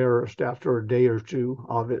little embarrassed after a day or two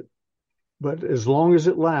of it. But as long as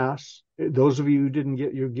it lasts, those of you who didn't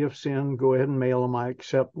get your gifts in, go ahead and mail them. I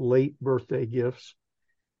accept late birthday gifts.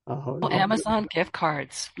 Well, Amazon gift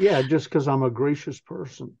cards. Yeah, just because I'm a gracious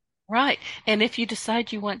person. Right. And if you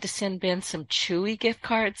decide you want to send Ben some Chewy gift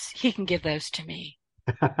cards, he can give those to me.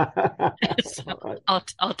 So All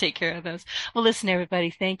right. I'll take care of those. Well, listen, everybody,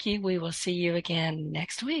 thank you. We will see you again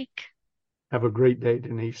next week. Have a great day,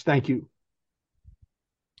 Denise. Thank you.